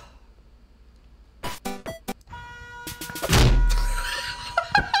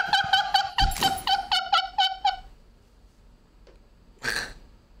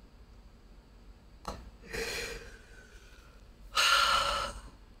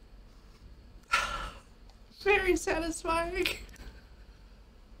 Very satisfying.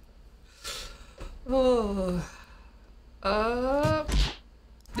 Oh.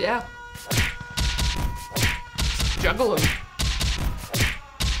 Yeah. Juggle him.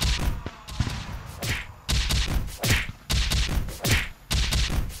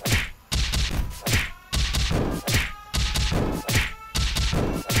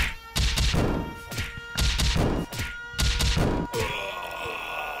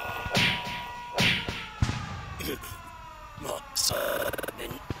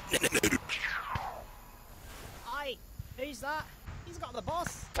 Aye, who's that? He's got the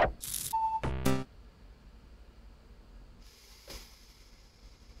boss.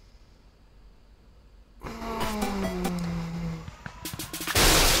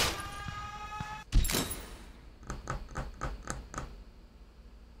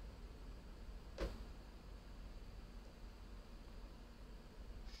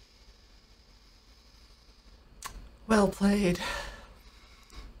 Well played.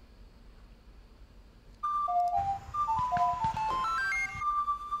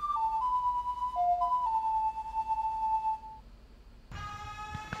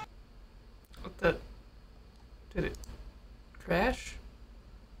 What the? Did it crash?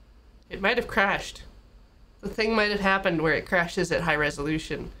 It might have crashed. The thing might have happened where it crashes at high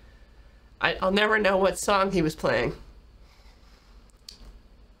resolution. I'll never know what song he was playing.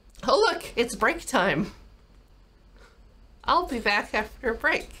 Oh look, it's break time. I'll be back after a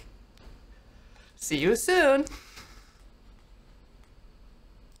break. See you soon.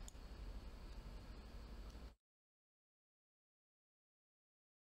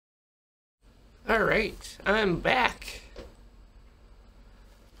 Alright, I'm back.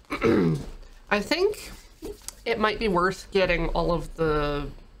 I think it might be worth getting all of the,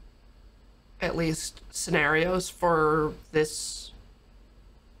 at least, scenarios for this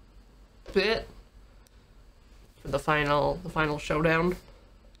bit. For the final showdown.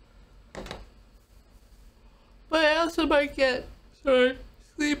 But I also might get,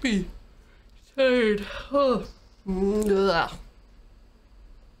 sleepy. Tired. Oh. Ugh.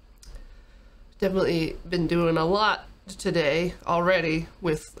 Definitely been doing a lot today already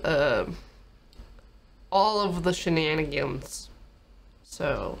with all of the shenanigans.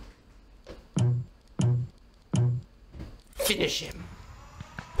 So finish him.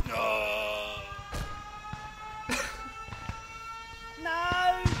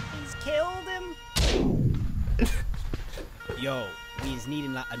 No, he's killed him. Yo, he's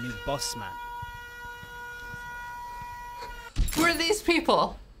needing like a new boss man. Who are these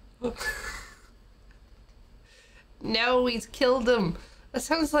people? No, he's killed him. That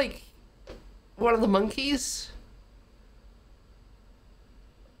sounds like one of the monkeys.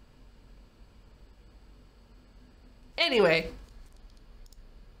 Anyway.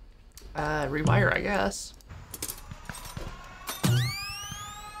 Rewire, I guess.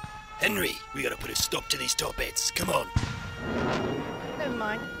 Henry, we gotta put a stop to these top hits. Come on. Never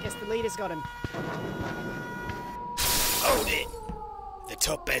mind. Guess the leader's got him. Hold it. The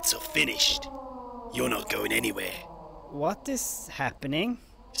top bets are finished. You're not going anywhere. What is happening?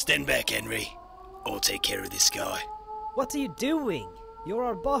 Stand back, Henry. I'll take care of this guy. What are you doing? You're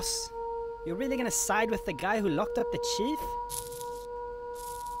our boss. You're really gonna side with the guy who locked up the chief?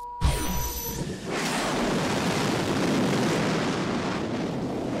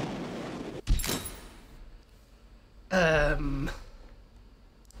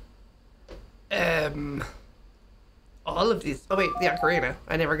 All of these. Oh wait, the ocarina.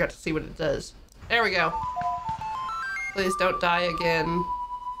 I never got to see what it does. There we go. Please don't die again.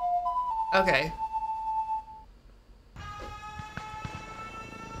 Okay.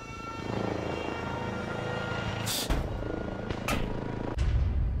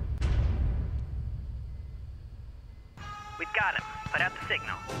 We've got him. Put out the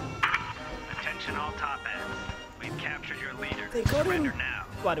signal. Attention all top ends. We've captured your leader. They got him. Surrender now.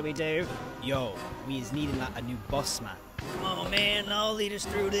 What do we do? Yo, we is needing like a new boss man. Come on, man, I'll lead us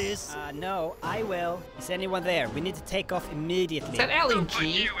through this. No, I will. Is anyone there? We need to take off immediately. Is that Ali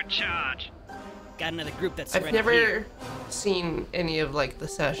G? you in charge. Got another group that's I've ready never here. seen any of like the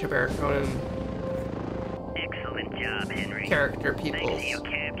Sacha Baron Cohen Excellent job, Henry. character Thanks to peoples. your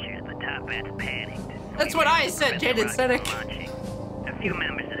capture, the top hat's panicked. That's what I said, Jaden Senek. A few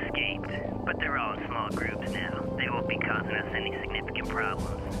members escaped, but they're all in small groups now. They won't be causing us any significant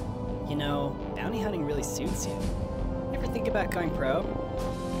problems. You know, bounty hunting really suits you. You ever think about going pro?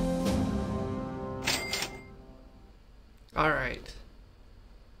 Alright.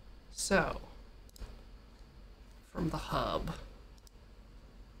 So, from the hub,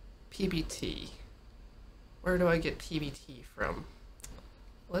 PBT. Where do I get PBT from?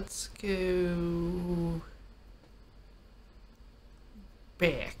 Let's go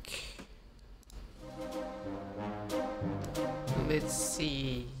back. Let's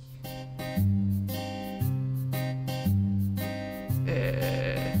see.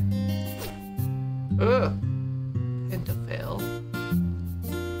 Pentafel.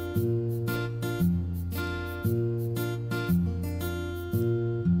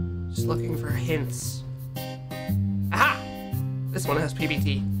 Just looking for hints. Aha! This one has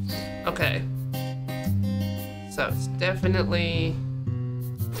PBT. Okay. So it's definitely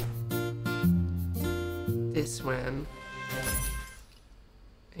this one.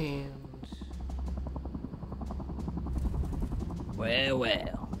 And Well,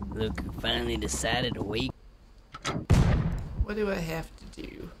 well. Look who finally decided to wake. what do I have to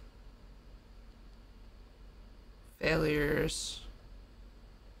do? Failures.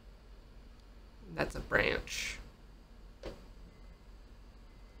 That's a branch.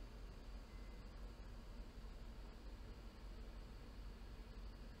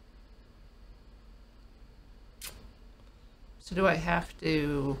 So do I have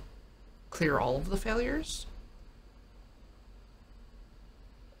to clear all of the failures?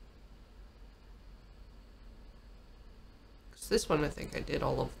 Because this one I think I did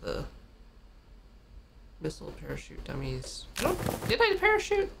all of the missile parachute dummies. Did I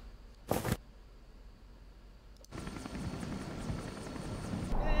parachute?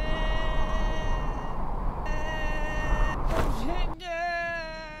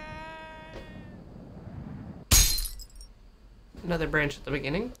 Another branch at the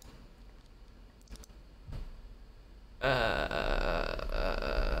beginning.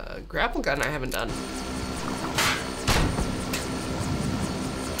 Grapple gun I haven't done.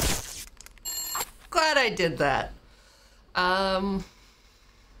 Glad I did that. Bomb.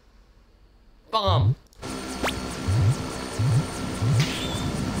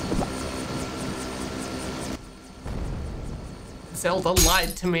 Zelda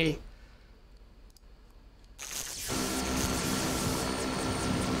lied to me.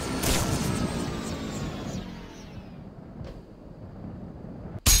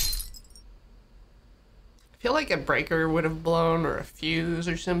 I feel like a breaker would have blown or a fuse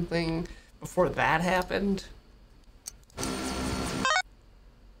or something before that happened.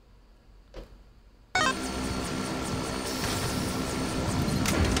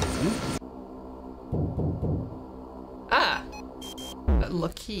 Ah!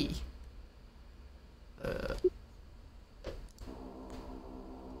 Lucky.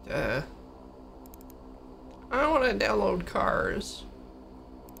 I want to download cars.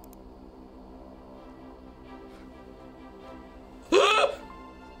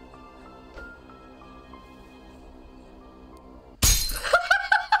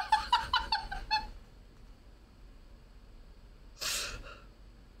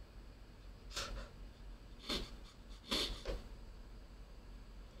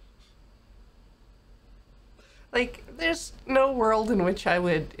 Like, there's no world in which I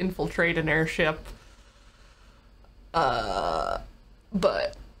would infiltrate an airship.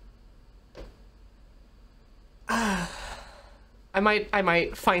 But I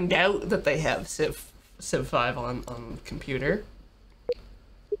might find out that they have Civ 5 on computer.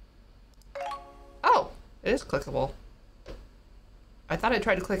 Oh, it is clickable. I thought I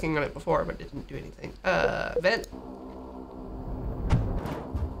tried clicking on it before, but it didn't do anything. Vent.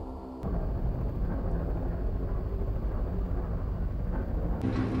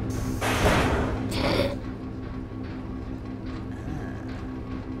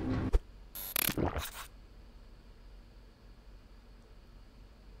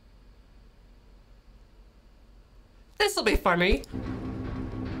 This'll be funny.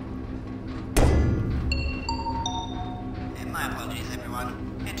 My apologies,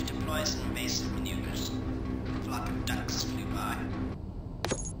 everyone. Had to deploy some invasive maneuvers. A flock of ducks flew by.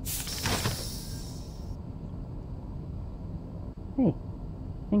 Hey,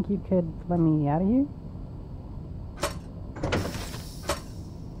 think you could let me out of here?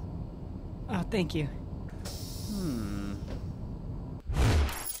 Thank you.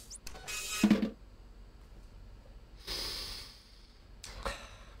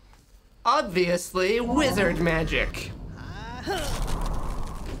 Obviously, wizard magic.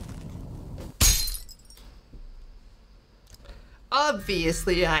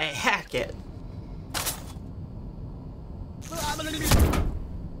 Obviously, I hack it.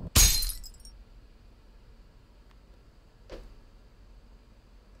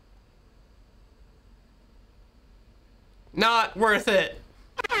 Not worth it.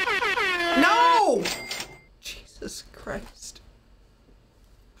 No! Jesus Christ.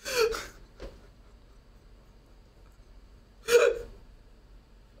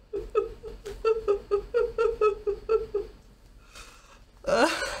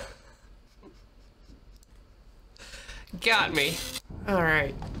 Got me.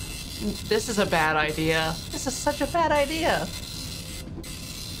 Alright. This is a bad idea. This is such a bad idea.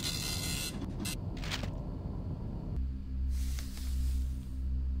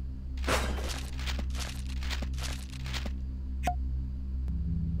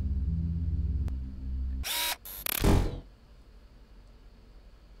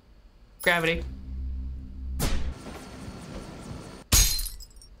 Gravity.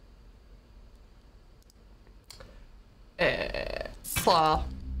 Claw.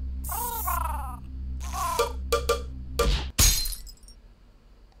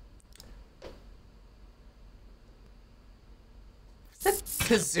 Is that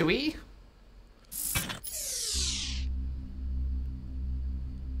Kazooie?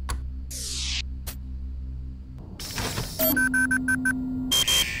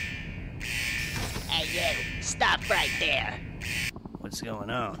 Hey, you! Stop right there! What's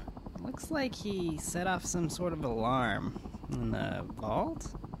going on? Looks like he set off some sort of alarm in the vault?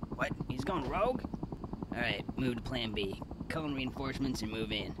 What? He's going rogue? Alright, move to plan B. Call in reinforcements and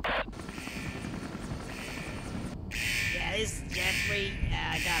move in. Yeah, this is Jeffrey.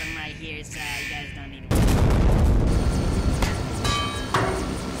 I got him right here, so you guys don't need to worry.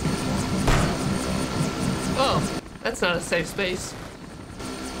 Oh, that's not a safe space.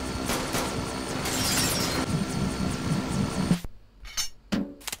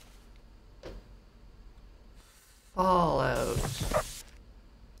 Fallout.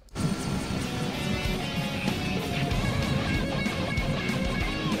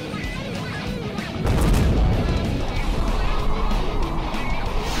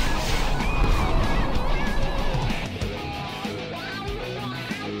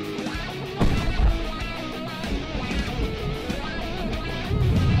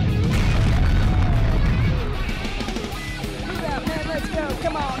 Move out, man, let's go.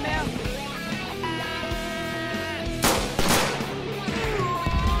 Come on now.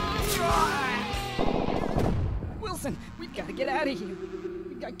 Wilson, we've got to get out of here.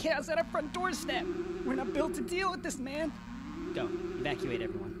 We've got chaos at our front doorstep. We're not built to deal with this, man. Go, evacuate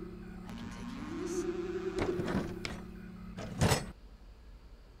everyone. I can take care of this.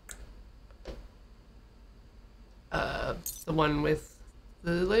 The one with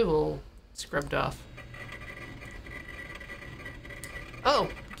the label scrubbed off. Oh,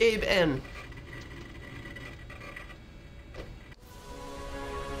 Gabe N.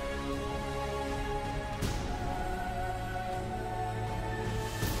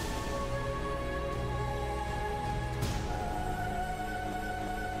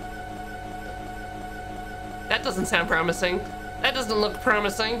 That doesn't sound promising. That doesn't look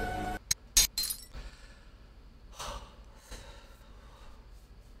promising.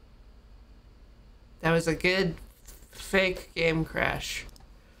 That was a good fake game crash.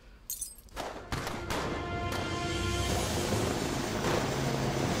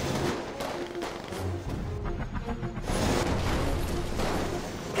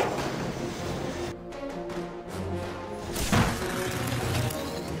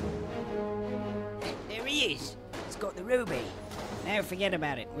 There he is. He's got the ruby. Now forget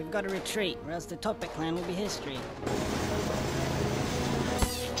about it. We've got to retreat, or else the Topic clan will be history.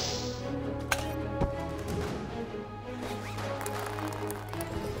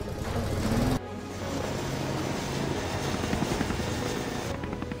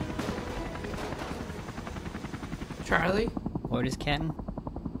 Charlie? Orders, Captain?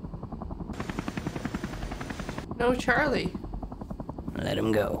 No, Charlie. Let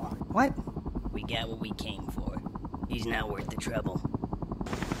him go. What? We got what we came for. He's not worth the trouble.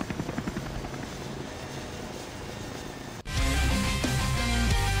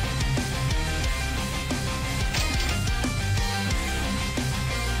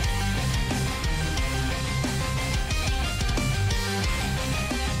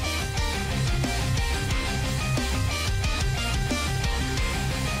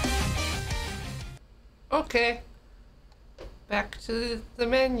 Okay. Back to the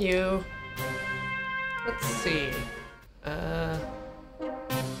menu. Let's see.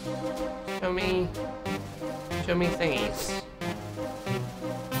 Show me thingies.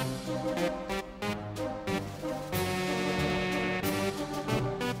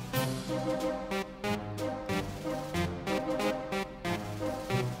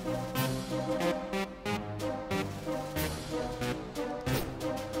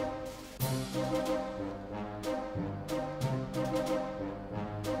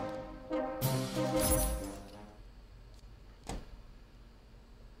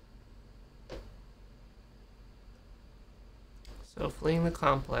 So fleeing the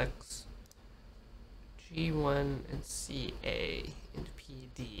complex, G1 and CA and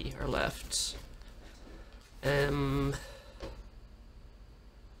PD are left. Fleeing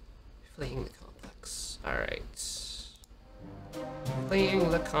the complex. Alright. Fleeing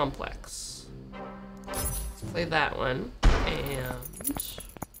the complex. Let's play that one and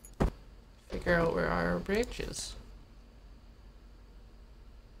figure out where our bridge is.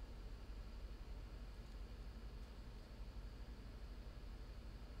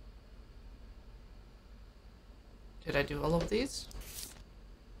 Did I do all of these?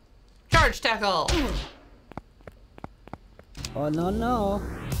 Charge tackle! Oh no.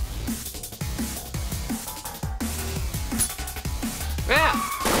 Yeah!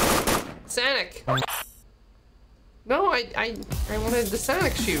 Sonic! No, I wanted the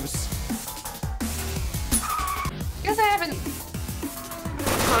Sonic shoes. Guess I haven't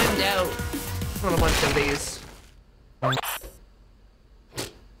timed out on a bunch of these.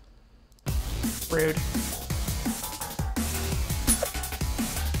 Rude.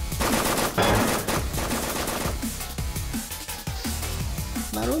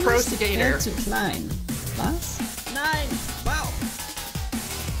 Pro skater. Zu klein. Was? Nein! Wow!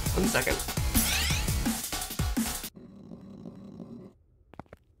 1 second.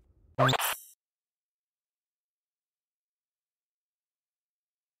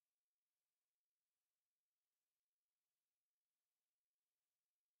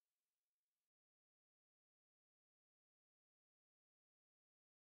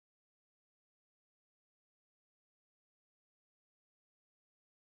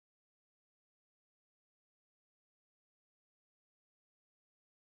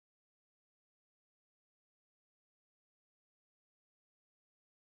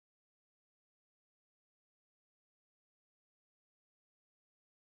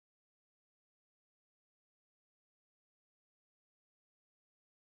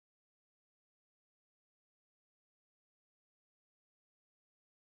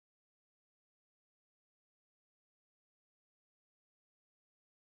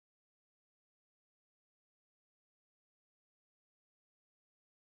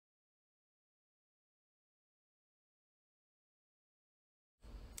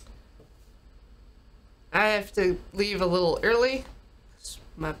 I have to leave a little early.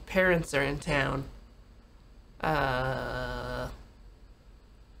 My parents are in town. But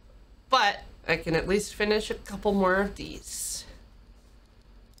I can at least finish a couple more of these.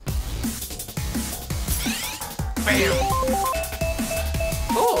 Bam!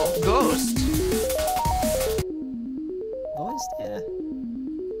 Oh, ghost. Wo ist er?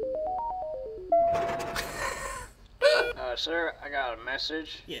 Sir, I got a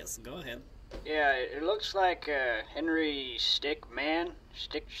message. Yes, go ahead. Yeah, it looks like Henry Stickman.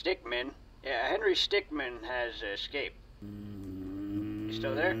 Stickman. Yeah, Henry Stickman has escaped. You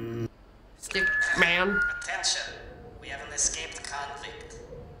still there? Stickman. Attention! We have an escaped convict.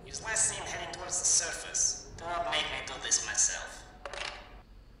 He was last seen heading towards the surface. Do not make me do this myself.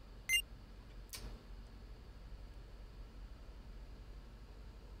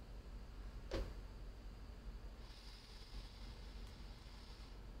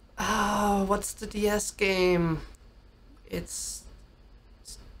 Oh, what's the DS game? It's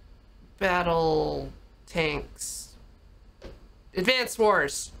Battle Tanks. Advanced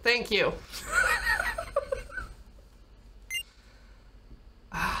Wars. Thank you.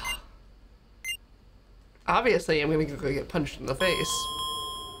 Obviously, I'm gonna go get punched in the face.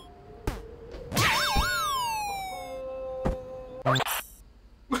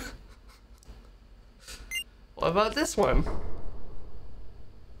 What about this one?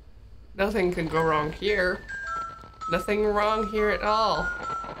 Nothing can go wrong here. Nothing wrong here at all.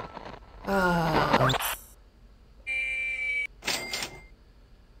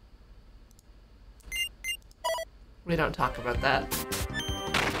 We don't talk about that.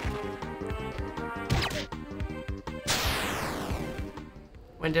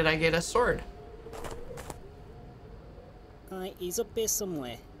 When did I get a sword? He's up there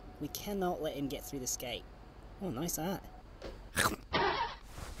somewhere. We cannot let him get through this gate. Oh, nice art.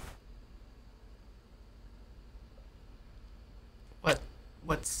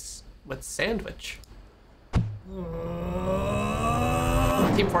 What's sandwich?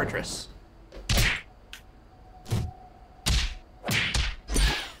 Team Fortress.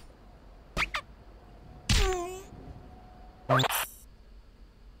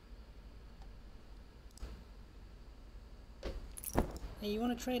 Hey, you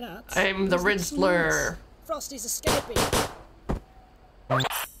want to trade arts? I'm the Riddler. Frosty's escaping.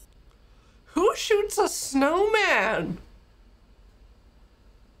 Who shoots a snowman?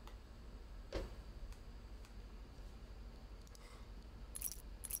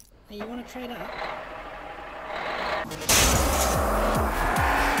 Hey, you want to trade up?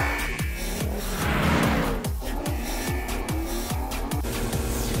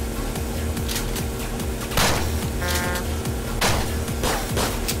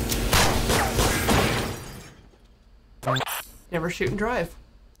 Never shoot and drive.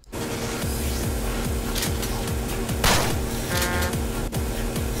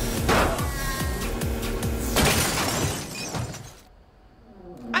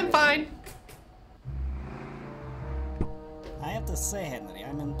 I'm fine. I have to say, Henry,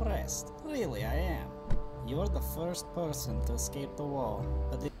 I'm impressed. Really, I am. You're the first person to escape the wall,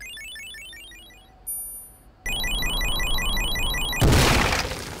 but it...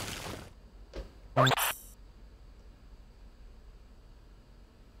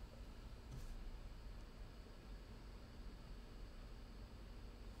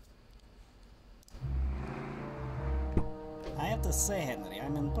 I have to say, Henry,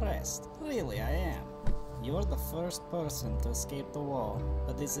 I'm impressed. Really, I am. You're the first person to escape the wall,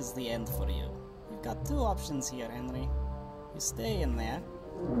 but this is the end for you. You've got two options here, Henry. You stay in there,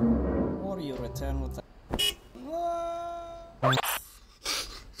 or you return with the...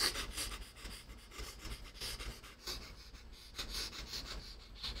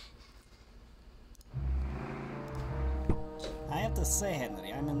 I have to say,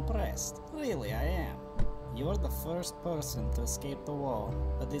 Henry, I'm impressed. Really, I am. You're the first person to escape the wall,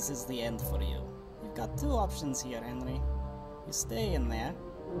 but this is the end for you. You've got two options here, Henry. You stay in there,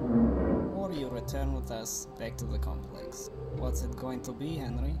 or you return with us back to the complex. What's it going to be,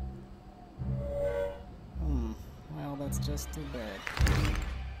 Henry? Well, that's just too bad.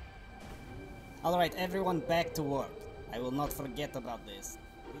 Alright, everyone back to work. I will not forget about this.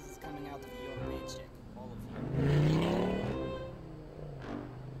 This is coming out of your paycheck, all of you.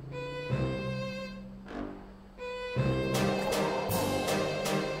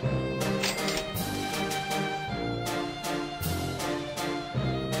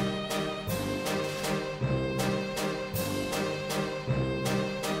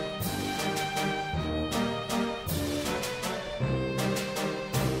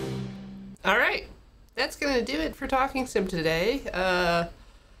 Alright, that's gonna do it for Talking Sim today.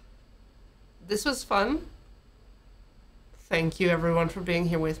 This was fun. Thank you everyone for being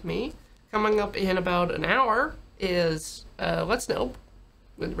here with me. Coming up in about an hour is Let's Know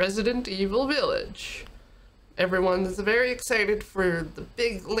with Resident Evil Village. Everyone's very excited for the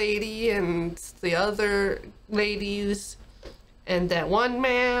big lady and the other ladies and that one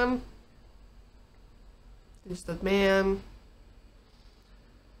man. There's the man.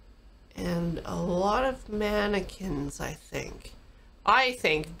 And a lot of mannequins, I think. I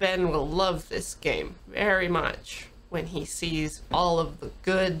think Ben will love this game very much when he sees all of the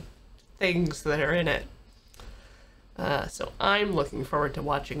good things that are in it. So I'm looking forward to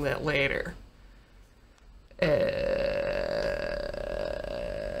watching that later.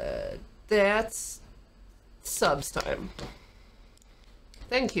 That's subs time.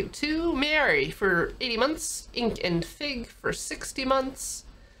 Thank you to Mary for 80 months, Ink and Fig for 60 months,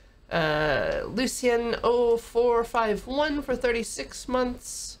 Lucian 0451 for 36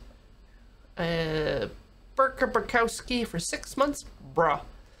 months, Burker Burkowski for 6 months, bruh,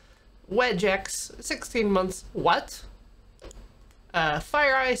 WedgeX 16 months, what?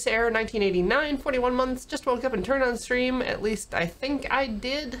 Fire Ice Air 1989, 41 months, just woke up and turned on stream, at least I think I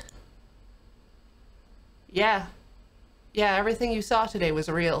did. Yeah, everything you saw today was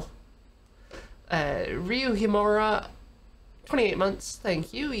real. Ryu Himura, 28 months,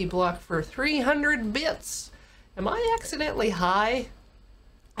 thank you. E-Block for 300 bits. Am I accidentally high?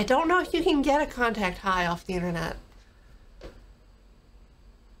 I don't know if you can get a contact high off the internet.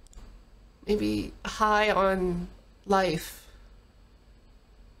 Maybe high on life.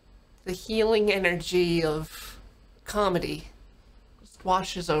 The healing energy of comedy just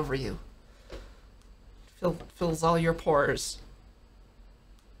washes over you. Fills all your pores.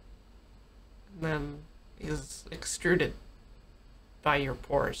 And then is extruded by your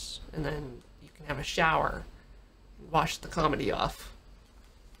pores, and then you can have a shower and wash the comedy off.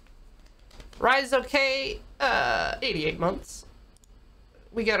 Rise okay, 88 months.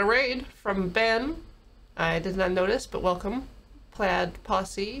 We got a raid from Ben. I did not notice, but welcome. Plaid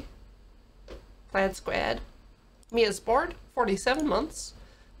Posse. Plaid Squad. Mia's bored, 47 months.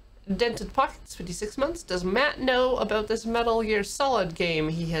 Dented Pockets, 56 months. Does Matt know about this Metal Gear Solid game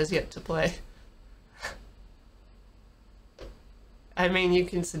he has yet to play? I mean, you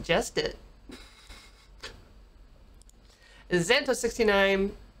can suggest it.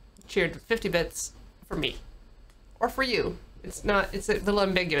 Xanto69 cheered 50 bits for me. Or for you. It's not, it's a little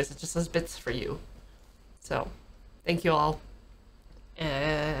ambiguous. It just says bits for you. So, thank you all.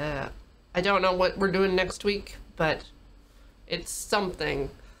 I don't know what we're doing next week, but it's something.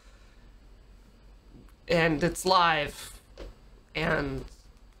 And it's live. And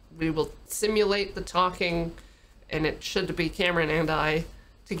we will simulate the talking, and it should be Cameron and I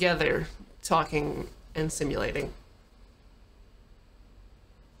together talking and simulating.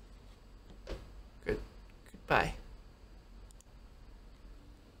 Goodbye.